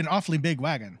 but it would be an awfully big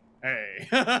wagon. Hey.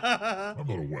 I'm not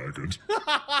a wagon.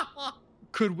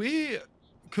 Could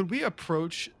we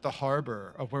approach the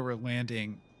harbor of where we're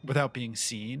landing without being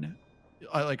seen,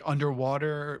 like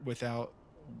underwater, without,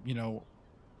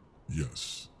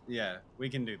 Yes. Yeah, we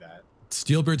can do that.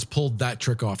 Steelbeard's pulled that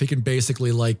trick off. He can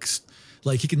basically like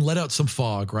he can let out some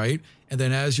fog, right? And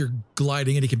then as you're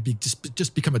gliding in, he can be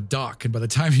just become a duck. And by the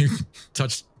time you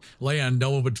touch land,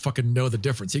 no one would fucking know the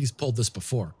difference. He's pulled this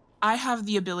before. I have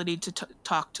the ability to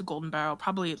talk to Golden Barrel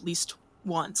probably at least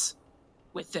once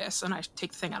with this, and I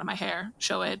take the thing out of my hair,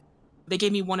 show it. They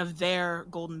gave me one of their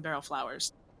Golden Barrel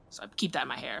flowers, so I keep that in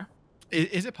my hair.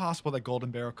 Is it possible that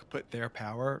Golden Barrel could put their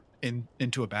power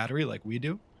into a battery like we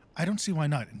do? I don't see why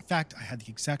not. In fact, I had the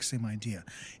exact same idea.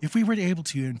 If we were able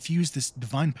to infuse this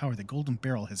divine power that Golden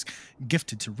Barrel has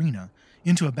gifted to Rena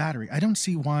into a battery, I don't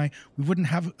see why we wouldn't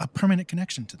have a permanent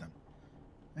connection to them.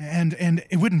 And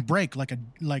it wouldn't break like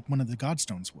one of the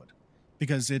Godstones would,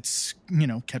 because it's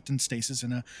kept in stasis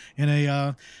in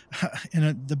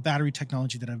the battery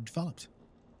technology that I've developed.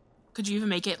 Could you even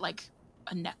make it like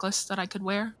a necklace that I could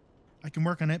wear? I can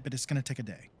work on it, but it's going to take a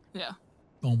day. Yeah.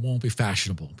 Well, it won't be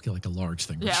fashionable. It'll be like a large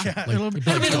thing. Yeah. Yeah, Like, it'll be-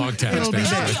 like dog tags, it'll be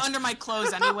It'll basically. be under my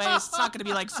clothes anyways. It's not going to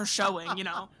be like for showing,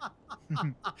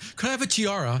 Could I have a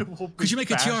tiara? will be Could you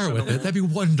make a tiara with it? That'd be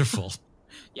wonderful.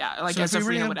 Yeah, like So as if if we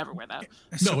were Rena able- would ever wear that.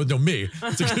 No, me.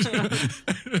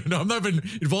 No, I'm not even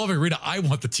involving Rita. I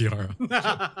want the tiara.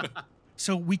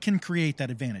 So we can create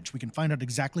that advantage. We can find out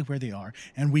exactly where they are,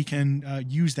 and we can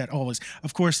use that always.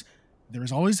 Of course, there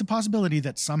is always the possibility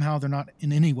that somehow they're not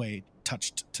in any way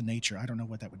touched to nature. I don't know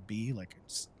what that would be, like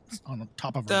it's on the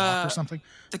top of a rock or something.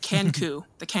 The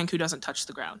Kanku doesn't touch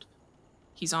the ground.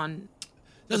 He's on.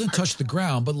 Doesn't touch the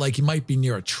ground, but like he might be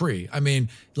near a tree. I mean,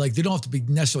 like they don't have to be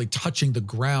necessarily touching the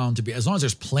ground to be, as long as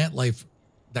there's plant life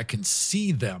that can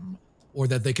see them or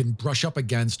that they can brush up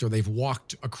against or they've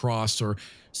walked across or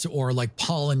like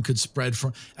pollen could spread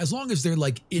from, as long as they're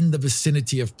like in the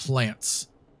vicinity of plants,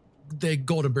 the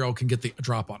Golden Barrel can get the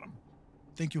drop on them.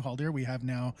 Thank you, Haldir. We have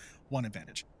now one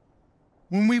advantage.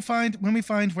 When we find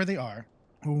where they are,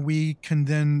 we can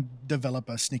then develop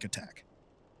a sneak attack.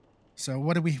 So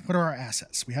what are our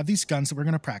assets? We have these guns that we're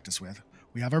going to practice with.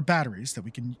 We have our batteries that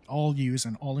we can all use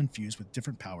and all infuse with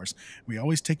different powers. We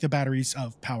always take the batteries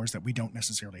of powers that we don't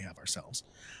necessarily have ourselves.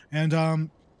 And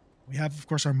we have, of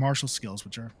course, our martial skills,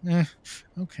 which are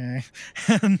okay.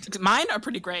 And Mine are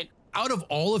pretty great. Out of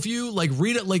all of you, like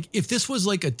Rena, like if this was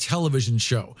like a television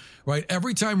show, right?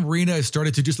 Every time Rena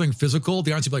started to do something physical,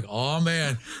 the audience would be like, "Oh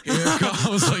man, here it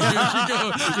comes!" Like here she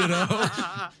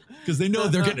goes, because they know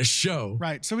they're getting a show.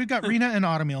 right, so we've got Rena and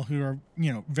Automil, who are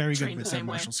very good Trained with the their same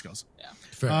way. martial skills.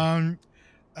 Fair.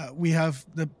 We have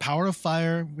the power of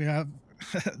fire. We have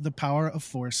the power of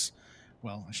force.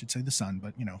 Well, I should say the sun,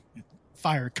 but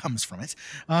fire comes from it.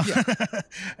 You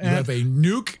have a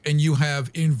nuke and you have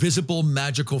invisible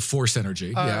magical force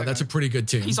energy. Yeah, that's a pretty good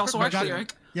team. He's also We our got-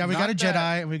 cleric. Yeah, we Not got a Jedi,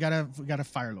 that- and we got a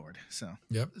Fire Lord. So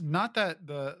Yep. Not that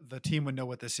the team would know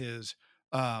what this is,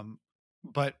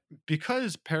 but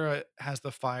because Para has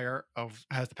the power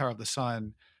of the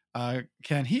sun,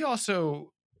 can he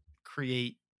also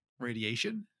create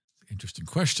radiation? Interesting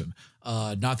question.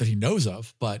 Not that he knows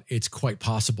of, but it's quite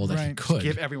possible that he Right. could.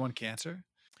 Give everyone cancer?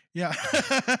 yeah,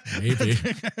 Maybe.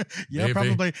 yeah, Maybe.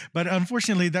 probably. But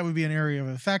unfortunately, that would be an area of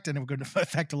effect, and it would go to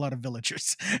affect a lot of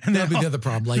villagers. And That'd be then the other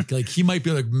problem. Like he might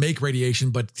be able to make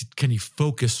radiation, but can he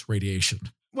focus radiation?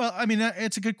 well, I mean,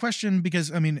 it's a good question because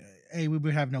I mean, A, we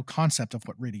would have no concept of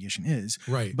what radiation is.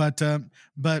 Right. But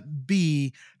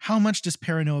B, how much does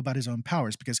Para know about his own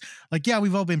powers? Because like, yeah,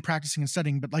 we've all been practicing and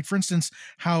studying, but like, for instance,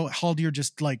 how Haldir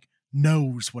just like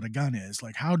knows what a gun is.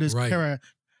 Like, how does Right. Para,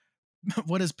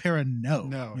 what does Para know?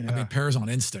 No, You I know? mean, Para's on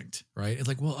instinct, right? It's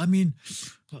like, well, I mean,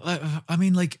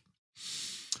 like,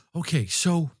 okay,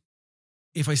 so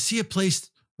if I see a place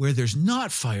where there's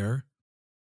not fire,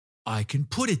 I can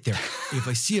put it there. If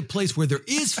I see a place where there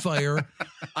is fire,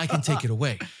 I can take it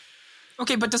away.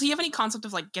 Okay, but does he have any concept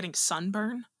of like getting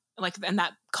sunburn? Like, and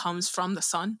that comes from the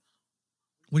sun?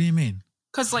 What do you mean?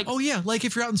 Because like, Oh yeah, like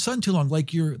if you're out in the sun too long,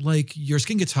 like your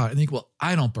skin gets hot, and you think, well,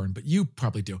 I don't burn, but you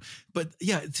probably do. But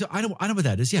yeah, so I know what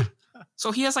that is. Yeah,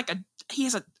 so he has a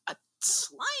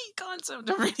slight concept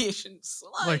of radiation.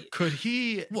 Slight. Like, could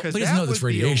he? Well, Because but he doesn't know that's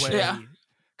radiation. Yeah.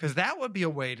 Because that would be a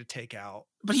way to take out.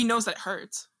 but he knows that it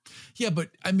hurts. yeah, but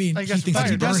I mean, I he guess thinks fire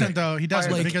he he can burn doesn't it. though. He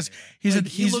doesn't Like- because he's Like, a,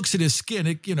 he he's looks at his skin.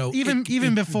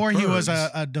 even before he was burns.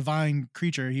 a divine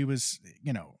creature, he was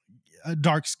a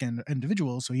dark skinned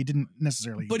individual, so he didn't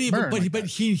necessarily. But burn like but that.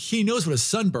 he knows what a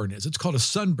sunburn is. It's called a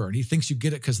sunburn. He thinks you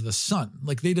get it because of the sun.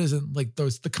 Like they doesn't like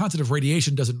those. The concept of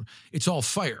radiation doesn't. It's all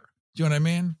fire. Do you know what I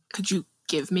mean? Could you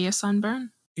give me a sunburn?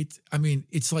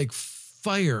 It's like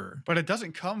fire. But it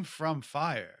doesn't come from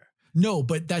fire. No,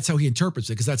 but that's how he interprets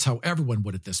it because that's how everyone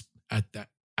would at this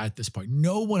point.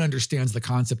 No one understands the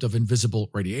concept of invisible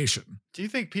radiation. Do you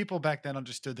think people back then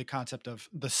understood the concept of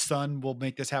the sun will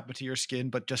make this happen to your skin,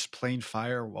 but just plain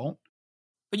fire won't?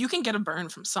 But you can get a burn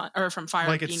from sun or from fire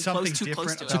Like being it's something too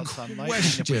close different to about it. sunlight.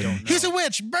 question. even if we don't He's a know.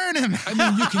 witch. Burn him. I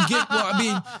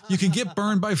mean, you can get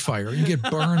burned by fire. You get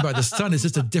burned by the sun. It's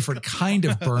just a different kind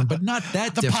of burn, but not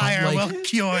that The different. pyre Like, will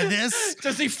cure this.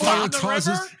 Does he Fire float in the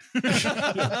causes- river?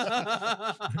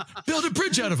 build a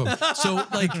bridge out of them. So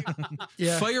like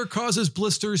Yeah. fire causes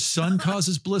blisters, sun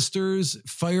causes blisters,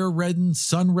 fire reddens,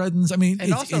 sun reddens. I mean,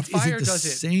 And also is fire it the does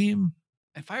it- same?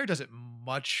 And fire does it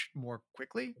much more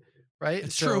quickly, right?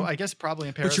 It's so true. I guess probably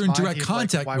in But Paris you're in direct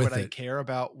contact why with would I it. care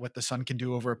about what the sun can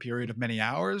do over a period of many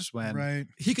hours when? Right.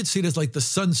 He could see it as like the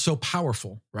sun's so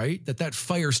powerful, right? That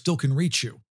fire still can reach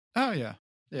you. Oh yeah,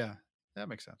 yeah, that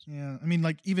makes sense. Yeah. I mean,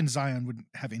 like even Zion wouldn't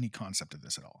have any concept of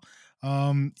this at all.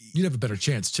 You'd have a better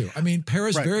chance too. I mean,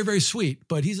 Para's Right. very, very sweet,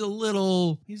 but he's a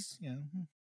little He's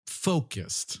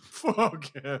focused.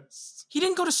 Focused. He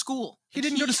didn't go to school. he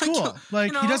didn't go to like, school.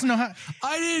 Like you he know? doesn't know how.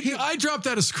 I dropped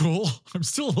out of school. I'm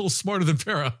still a little smarter than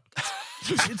Para.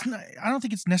 It's not. I don't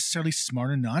think it's necessarily smart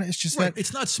or not. It's just Right. that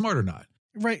It's not smart or not.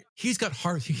 right. He's got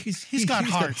heart. He's got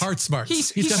heart. heart smarts.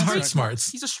 He's got street heart smart.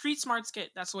 smarts. He's a street smarts kid.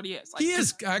 That's what he is. Like, He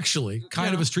is actually kind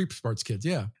of know. a street sports kid.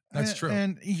 Yeah, that's true.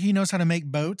 And he knows how to make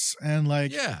boats and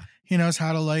like Yeah. he knows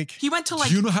how to like. He went to like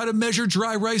do you know how to measure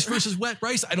dry rice versus wet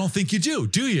rice? I don't think you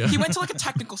do you? he went to like a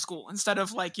technical school instead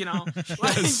of like like,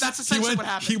 Yes. that's essentially what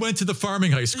happened. He went to the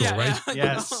farming high school, Yeah, right? yeah.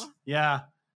 Yes. Yeah.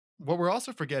 What we're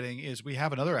also forgetting is we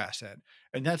have another asset,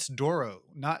 and that's Doro.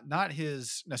 Not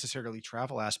his necessarily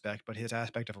travel aspect, but his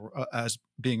aspect of as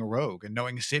being a rogue and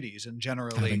knowing cities and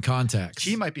generally Having contacts.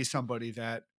 he might be somebody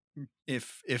that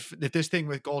if this thing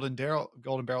with Golden Barrel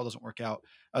doesn't work out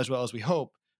as well as we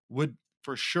hope, would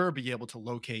for sure be able to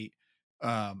locate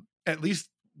at least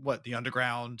what the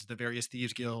underground, the various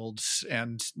thieves guilds,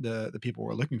 and the people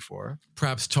we're looking for.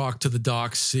 Perhaps talk to the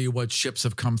docks, see what ships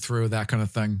have come through, that kind of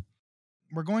thing.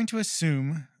 We're going to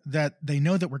assume that they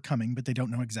know that we're coming, but they don't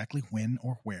know exactly when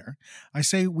or where. I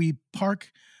say we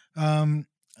park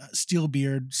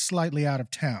Steelbeard slightly out of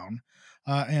town,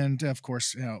 and of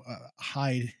course,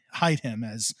 hide him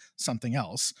as something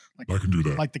else, I can do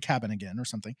that. like the cabin again or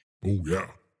something. Oh, yeah.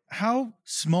 How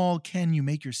small can you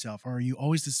make yourself, or are you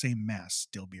always the same mass,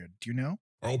 Steelbeard? Do you know?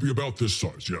 I'll be about this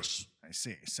size, yes. I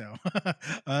see. So,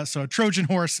 so a Trojan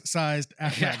horse-sized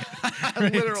wagon. A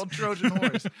literal Trojan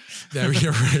horse. There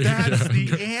you're right. That's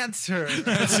Yeah. the answer.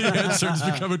 That's the answer. Just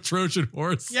become a Trojan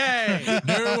horse. Yay.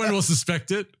 No one will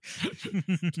suspect it.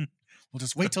 We'll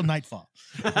just wait till nightfall.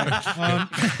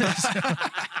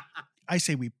 I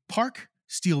say we park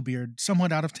Steelbeard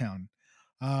somewhat out of town,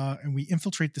 and we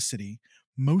infiltrate the city,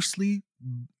 mostly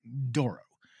Doro,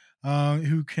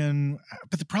 who can.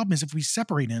 But the problem is, if we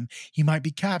separate him, he might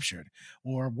be captured,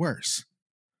 or worse.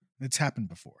 It's happened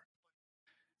before.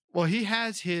 Well, he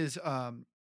has his. I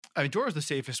mean, Doro's the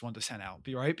safest one to send out,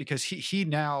 right? Because he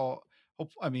now.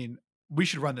 I mean, we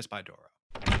should run this by Doro.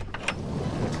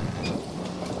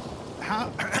 How?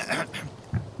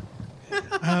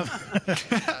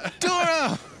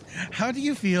 Doro, how do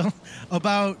you feel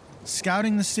about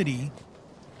scouting the city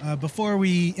before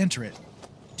we enter it?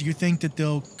 Do you think that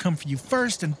they'll come for you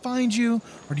first and find you,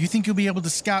 or do you think you'll be able to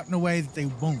scout in a way that they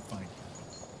won't find you?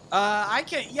 I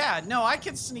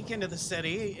can sneak into the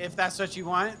city if that's what you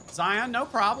want. Zion, no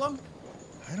problem.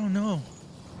 I don't know.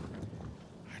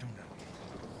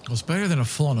 Well, it's better than a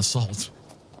full-on assault.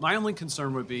 My only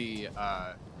concern would be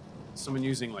someone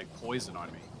using like poison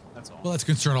on me. That's all. Well, that's a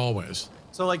concern always.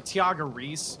 So like Tiago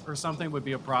Reese or something would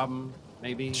be a problem,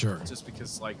 maybe. Sure. Just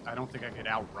because like I don't think I could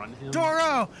outrun him.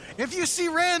 Doro, if you see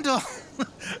Randall,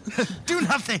 do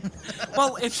nothing.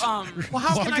 Well, if Well,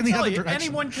 how Walk can I in the tell other you? direction.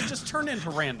 Anyone can just turn into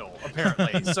Randall,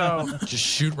 apparently. So Just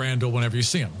shoot Randall whenever you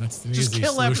see him. That's the just easiest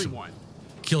kill solution. everyone.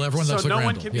 Kill everyone So that's like no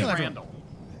Randall. one can be yeah. Randall.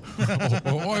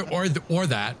 or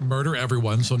that. Murder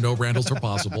everyone so no Randalls are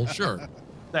possible. Sure.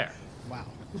 There. Wow.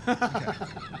 Okay.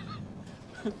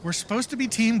 We're supposed to be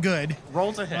team good.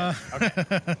 Roll to hit.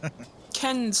 Okay.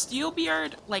 can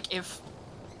Steelbeard, like, if,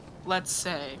 let's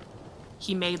say,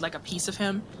 he made like a piece of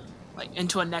him, like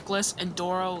into a necklace, and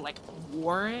Doro like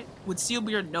wore it, would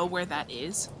Steelbeard know where that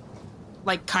is?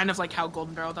 Like, kind of like how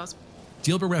Golden Barrel does.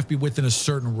 Steelbeard would have to be within a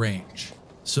certain range.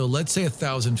 So let's say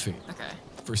 1,000 feet Okay.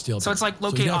 for Steelbeard. So it's like So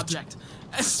locate you have to- object.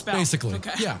 A spell. Basically.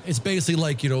 Okay. Yeah. It's basically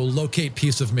like, locate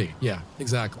piece of me. Yeah,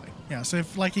 exactly. Yeah, so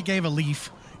if like he gave a leaf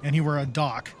and he were a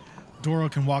dock, Doro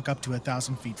can walk up to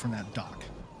 1,000 feet from that dock.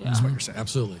 Yeah. That's what you're saying.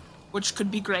 Absolutely. Which could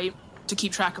be great to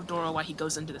keep track of Doro while he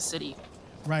goes into the city.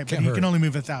 Right, but Can't he hurt. can only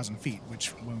move 1,000 feet,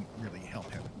 which won't really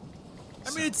help him.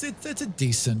 I mean, it's a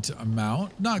decent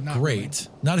amount. Not Not great.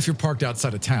 Not if you're parked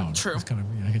outside of town. True. It's kind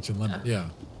of, hit your limit. Yeah.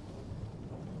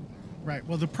 Right.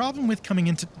 Well, the problem with coming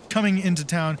into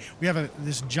town, we have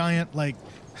this giant like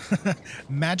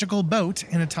magical boat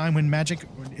in a time when magic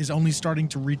is only starting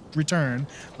to return,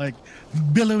 like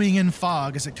billowing in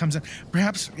fog as it comes in.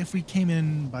 Perhaps if we came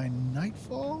in by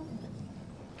nightfall.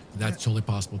 That's totally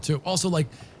possible too. Also, like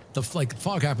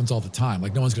fog happens all the time.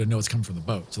 Like no one's gonna know it's coming from the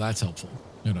boat, so that's helpful.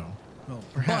 Well,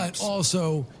 perhaps. But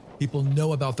also, people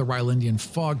know about the Rylandian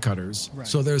fog cutters, Right.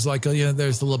 so there's like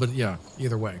there's a little bit. Yeah,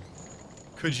 either way.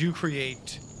 Could you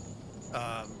create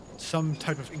some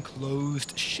type of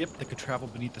enclosed ship that could travel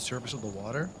beneath the surface of the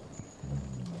water?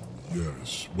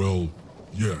 Yes. Well,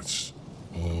 yes.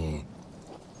 The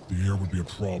air would be a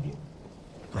problem.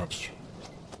 Perhaps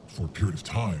for a period of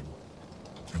time.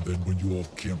 And then when you all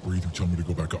can't breathe, you tell me to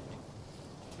go back up.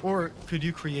 Or could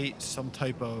you create some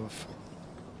type of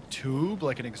tube,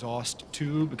 like an exhaust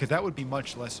tube? Because that would be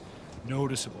much less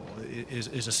noticeable.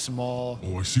 Is a small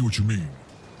Oh, I see what you mean.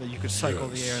 that you could cycle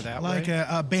the Yes. air that Like way.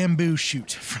 a bamboo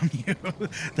shoot from you.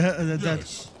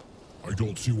 Yes. I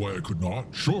don't see why I could not.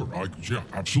 Sure. Yeah,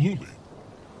 absolutely.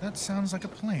 That sounds like a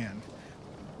plan.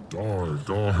 Dar.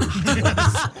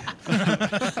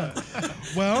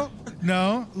 Well,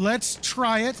 no, let's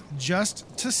try it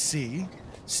just to see.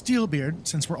 Steelbeard,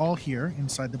 since we're all here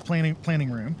inside the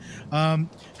planning room,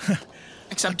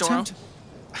 Except Doro. attempt-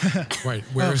 Right.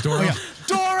 Where's Doro? Oh, yeah.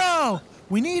 Doro!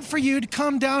 We need for you to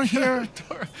come down here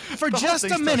for just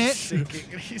a minute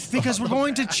because we're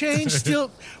going to change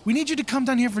we need you to come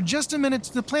down here for just a minute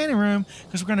to the planning room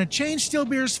because we're going to change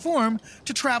Steelbeard's form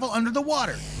to travel under the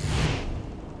water.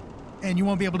 And you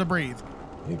won't be able to breathe.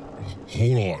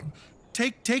 Hold on.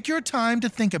 Take your time to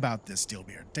think about this,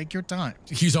 Steelbeard. Take your time.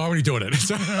 He's already doing it.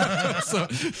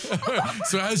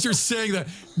 So as you're saying that,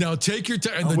 now take your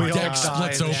time, and the we all deck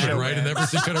splits die, open, yeah, right, and man.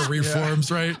 everything kind of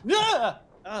reforms, right? Yeah.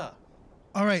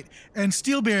 All right, and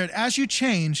Steelbeard, as you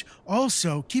change,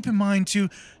 also keep in mind to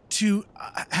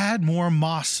add more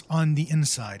moss on the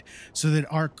inside so that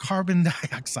our carbon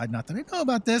dioxide, not that I know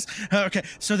about this, okay,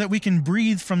 so that we can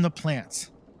breathe from the plants.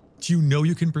 Do you know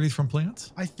you can breathe from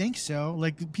plants? I think so.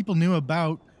 Like people knew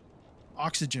about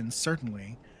oxygen,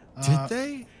 certainly. Did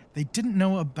they? They didn't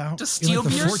know about Does In like the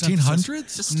Steelbeard?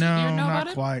 1400s? Does Steelbeard No, know not about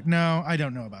it? quite. No, I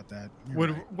don't know about that.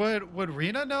 You're right. Would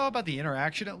Rena know about the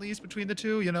interaction at least between the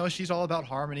two? She's all about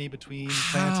harmony between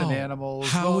plants and animals.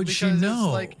 How Well, would she because it's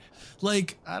know?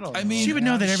 Like I don't know. mean, She would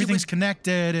know that she everything's would-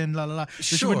 connected and la la la. So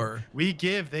she would- Sure. we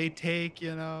give, they take.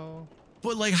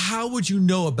 But like, how would you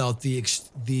know about the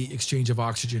exchange of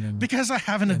oxygen and? Because I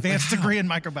have an advanced degree in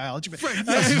microbiology. Right,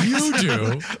 yes, you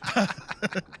do.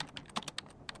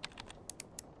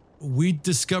 We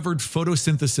discovered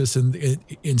photosynthesis in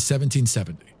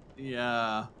 1770.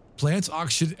 Yeah. Plants,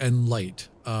 oxygen, and light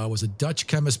was a Dutch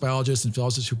chemist, biologist, and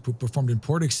physicist who performed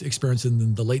important experiments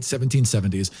in the late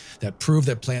 1770s that proved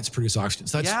that plants produce oxygen.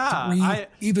 So that's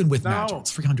even with magic,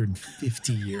 it's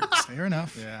 350 years. Fair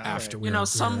enough. After we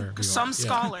some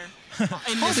scholar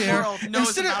in this Dear. world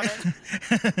knows about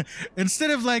it. Instead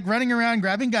of like running around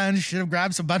grabbing guns, you should have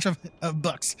grabbed a bunch of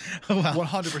books. Oh, wow.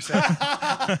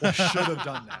 100%. Should have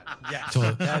done that. Yeah. So,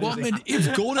 well, I mean,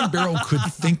 if Golden Barrel could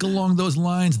think along those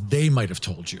lines, they might have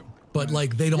told you, but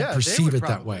like they don't perceive it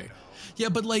that way. Yeah,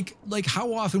 but like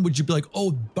how often would you be like,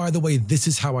 oh, by the way, this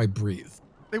is how I breathe?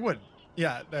 They wouldn't.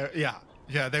 Yeah.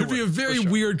 Yeah, they would be a very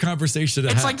weird conversation to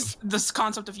have. It's like this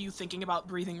concept of you thinking about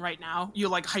breathing right now. You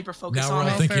like hyper focus on it. Now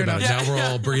we're all thinking about it. Now we're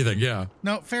all breathing. Yeah.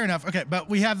 No, fair enough. Okay, but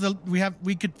we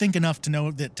could think enough to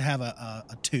know that to have a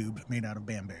tube made out of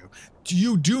bamboo.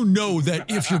 You do know that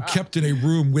if you're kept in a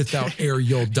room without air,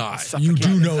 you'll die. You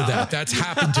do know that. That's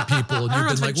happened to people, and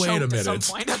you've been like, wait a minute. At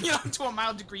some point, to a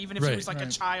mild degree, even if it was like a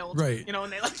child, right? You know,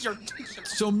 and they like you're.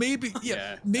 So maybe,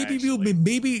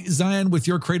 maybe Zion, with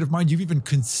your creative mind, you've even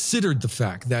considered the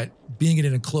fact that being in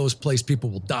an enclosed place,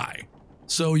 people will die.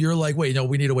 So you're like, wait, no,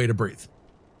 we need a way to breathe.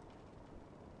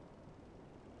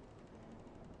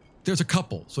 There's a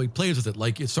couple, so he plays with it.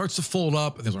 Like it starts to fold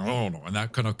up, and there's like, oh no, and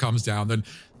that kind of comes down. Then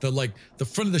the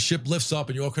front of the ship lifts up,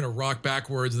 and you all kind of rock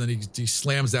backwards, and then he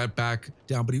slams that back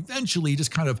down. But eventually, he just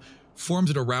kind of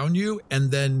forms it around you, and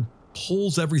then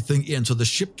pulls everything in. So the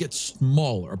ship gets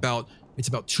smaller. It's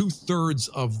about 2/3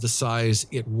 of the size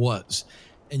it was,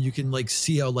 and you can like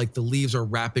see how like the leaves are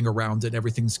wrapping around it, and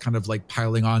everything's kind of like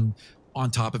piling on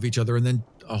top of each other, and then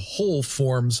a hole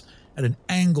forms at an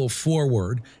angle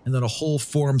forward, and then a hole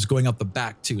forms going out the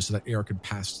back too, so that air can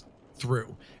pass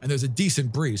through. And there's a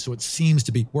decent breeze, so it seems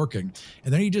to be working.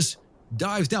 And then he just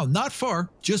dives down, not far,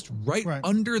 just right.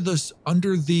 under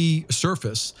the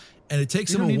surface. And it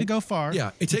takes him. You don't need to go far.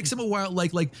 Yeah, it takes him a while.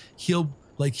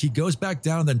 He goes back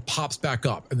down, and then pops back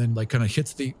up, and then like kind of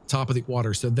hits the top of the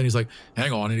water. So then he's like,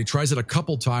 hang on, and he tries it a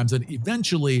couple times, and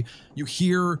eventually you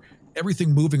hear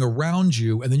everything moving around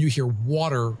you, and then you hear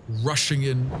water rushing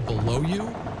in below you,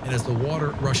 and as the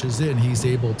water rushes in, he's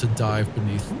able to dive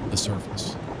beneath the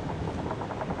surface.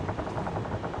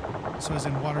 So as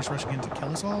in water's rushing in to kill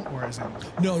us all, or as in?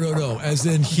 No. As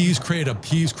in he's created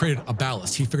a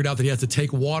ballast. He figured out that he has to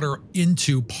take water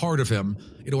into part of him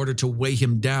in order to weigh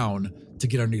him down to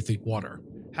get underneath the water.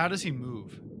 How does he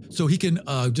move? So he can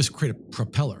just create a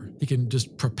propeller. He can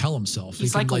just propel himself.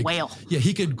 He's like a whale. Yeah,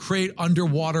 he could create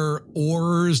underwater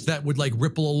oars that would like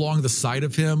ripple along the side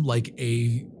of him like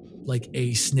a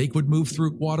snake would move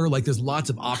through water. Like there's lots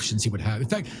of options he would have. In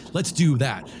fact, let's do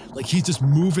that. Like he's just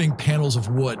moving panels of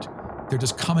wood. They're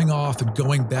just coming off and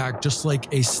going back just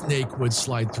like a snake would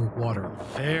slide through water.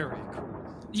 Very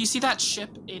cool. Do you see that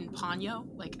ship in Ponyo?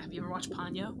 Like, have you ever watched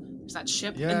Ponyo? There's that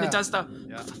ship, yeah. and it does the.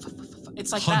 Yeah.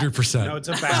 It's like 100%. No, it's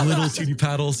a ballast. Little teeny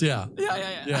paddles, yeah.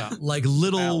 Yeah. Like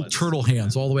little ballast. turtle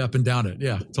hands all the way up and down it.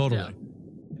 Yeah, totally. Yeah.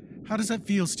 How does that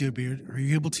feel, Steelbeard? Are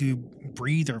you able to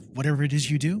breathe or whatever it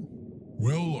is you do?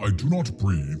 Well, I do not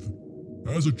breathe.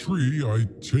 As a tree, I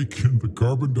take in the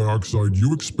carbon dioxide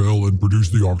you expel and produce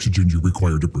the oxygen you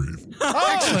require to breathe.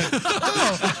 Excellent.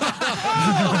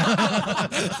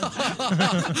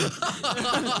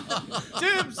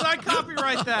 Dibs, I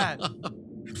copyright that.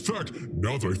 In fact,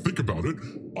 now that I think about it,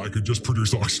 I could just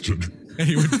produce oxygen. And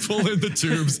he would pull in the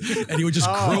tubes, and he would just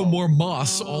grow more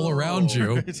moss all around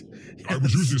you. Right. I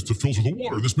was using this to filter the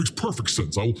water. This makes perfect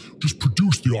sense. I'll just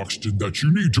produce the oxygen that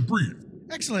you need to breathe.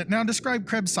 Excellent. Now describe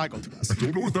Krebs' cycle to us. I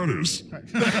don't know what that is.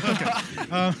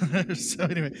 Okay. So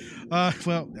anyway,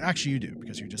 well, actually you do,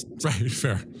 because you're just... Right,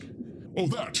 fair. Oh,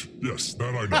 that. Yes,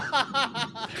 that I know.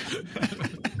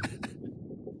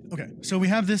 Okay, so we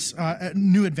have this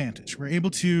new advantage. We're able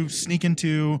to sneak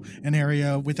into an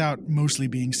area without mostly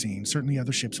being seen. Certainly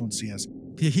other ships won't see us.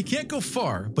 He can't go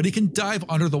far, but he can dive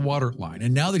under the water line.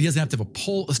 And now that he doesn't have to have a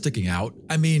pole sticking out,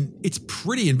 I mean, it's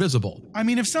pretty invisible. I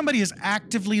mean, if somebody is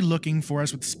actively looking for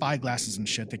us with spy glasses and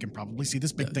shit, they can probably see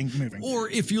this big thing moving. Or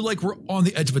if you like were on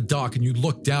the edge of a dock and you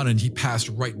look down and he passed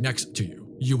right next to you,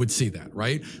 you would see that,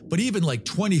 right? But even like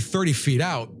 20, 30 feet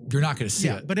out, you're not going to see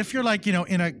it. But if you're like,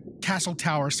 in a castle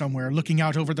tower somewhere looking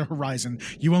out over the horizon,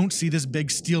 you won't see this big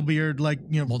Steelbeard,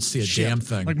 won't see a ship, damn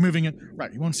thing. Like moving it.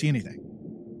 Right, you won't see anything.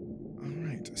 All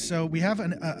right, so we have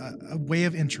a way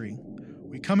of entry.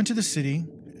 We come into the city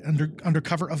under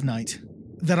cover of night.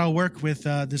 that I'll work with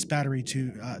this battery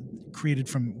created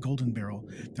from Golden Barrel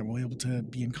that will be able to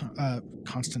be in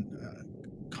constant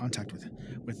contact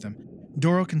with them.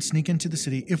 Doro can sneak into the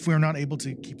city if we're not able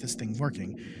to keep this thing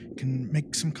working, can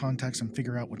make some contacts and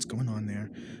figure out what's going on there,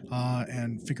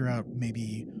 and figure out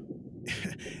maybe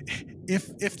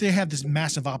if they have this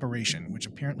massive operation, which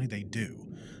apparently they do,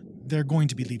 they're going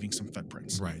to be leaving some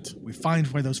footprints. Right. We find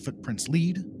where those footprints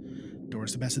lead.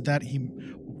 Doro's the best at that.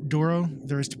 Doro,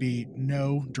 there is to be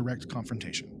no direct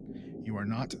confrontation. You are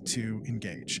not to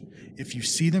engage. If you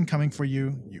see them coming for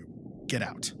you, you get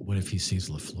out. What if he sees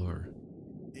LaFleur?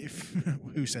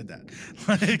 Who said that?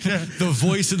 The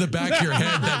voice in the back of your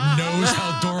head that knows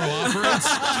how Doro operates.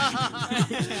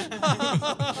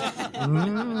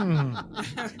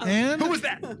 And Who was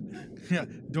that? Yeah,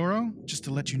 Doro, just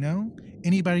to let you know,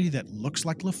 anybody that looks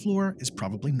like LaFleur is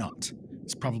probably not.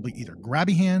 It's probably either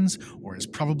Grabby Hands or is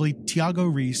probably Tiago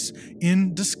Reese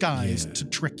in disguise to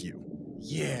trick you.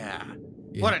 Yeah.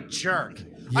 Yeah. What a jerk.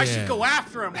 I Yeah. should go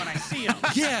after him when I see him.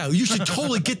 Yeah, you should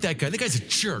totally get that guy. That guy's a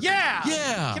jerk. Yeah.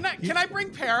 Yeah. Can I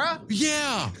bring Para?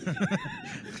 Yeah.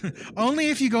 Only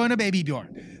if you go in a baby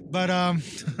Bjorn. But,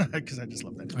 because I just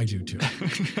love that. I do too.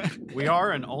 We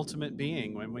are an ultimate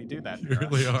being when we do that. You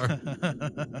really are.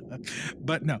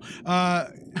 But no.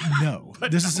 No.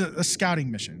 This is a scouting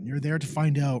mission. You're there to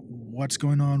find out what's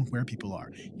going on, where people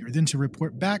are. You're then to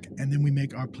report back, and then we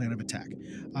make our plan of attack.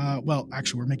 Well,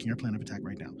 actually, we're making our plan of attack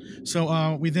right now.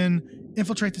 So we then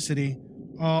infiltrate the city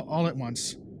all at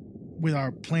once with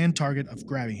our planned target of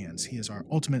Grabby Hands. He is our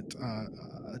ultimate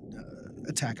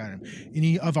attack item.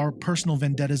 Any of our personal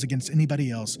vendettas against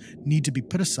anybody else need to be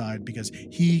put aside because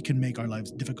he can make our lives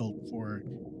difficult for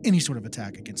any sort of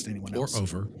attack against anyone Or else.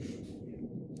 over.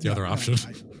 The other option.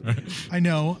 I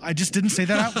know. I just didn't say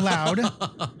that out loud.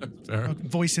 Fair. A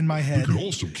voice in my He head. could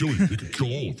also kill you. He could kill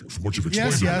all of you, from what you've explained.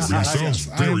 Yes, to me. yes, It yes, sounds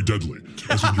yes. very deadly.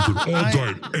 As in you could all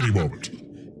die at any moment.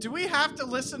 Do we have to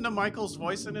listen to Michael's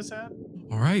voice in his head?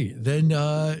 All right. Then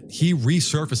he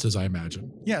resurfaces, I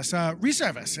imagine. Yes,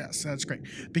 reservice. Yes, that's great.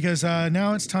 Because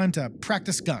now it's time to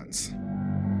practice guns.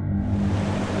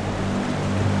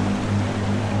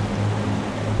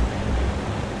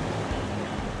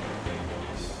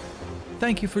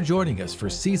 Thank you for joining us for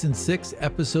Season 6,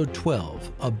 Episode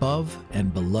 12, Above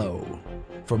and Below.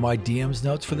 For my DM's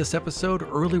notes for this episode,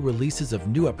 early releases of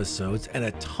new episodes, and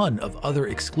a ton of other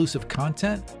exclusive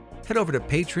content, head over to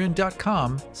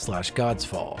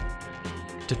patreon.com/godsfall.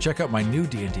 To check out my new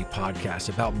D&D podcast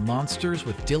about monsters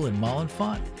with Dylan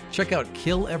Mollenfont, check out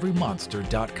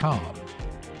killeverymonster.com.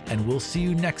 And we'll see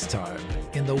you next time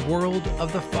in the world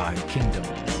of the Five Kingdoms.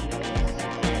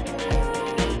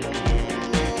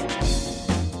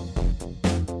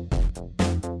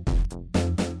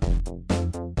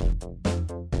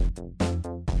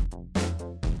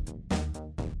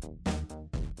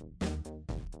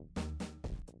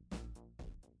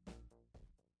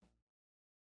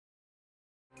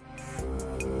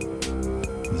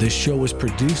 This show was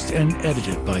produced and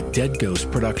edited by Dead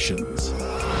Ghost Productions.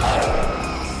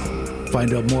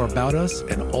 Find out more about us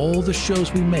and all the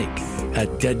shows we make at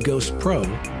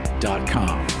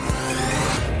deadghostpro.com.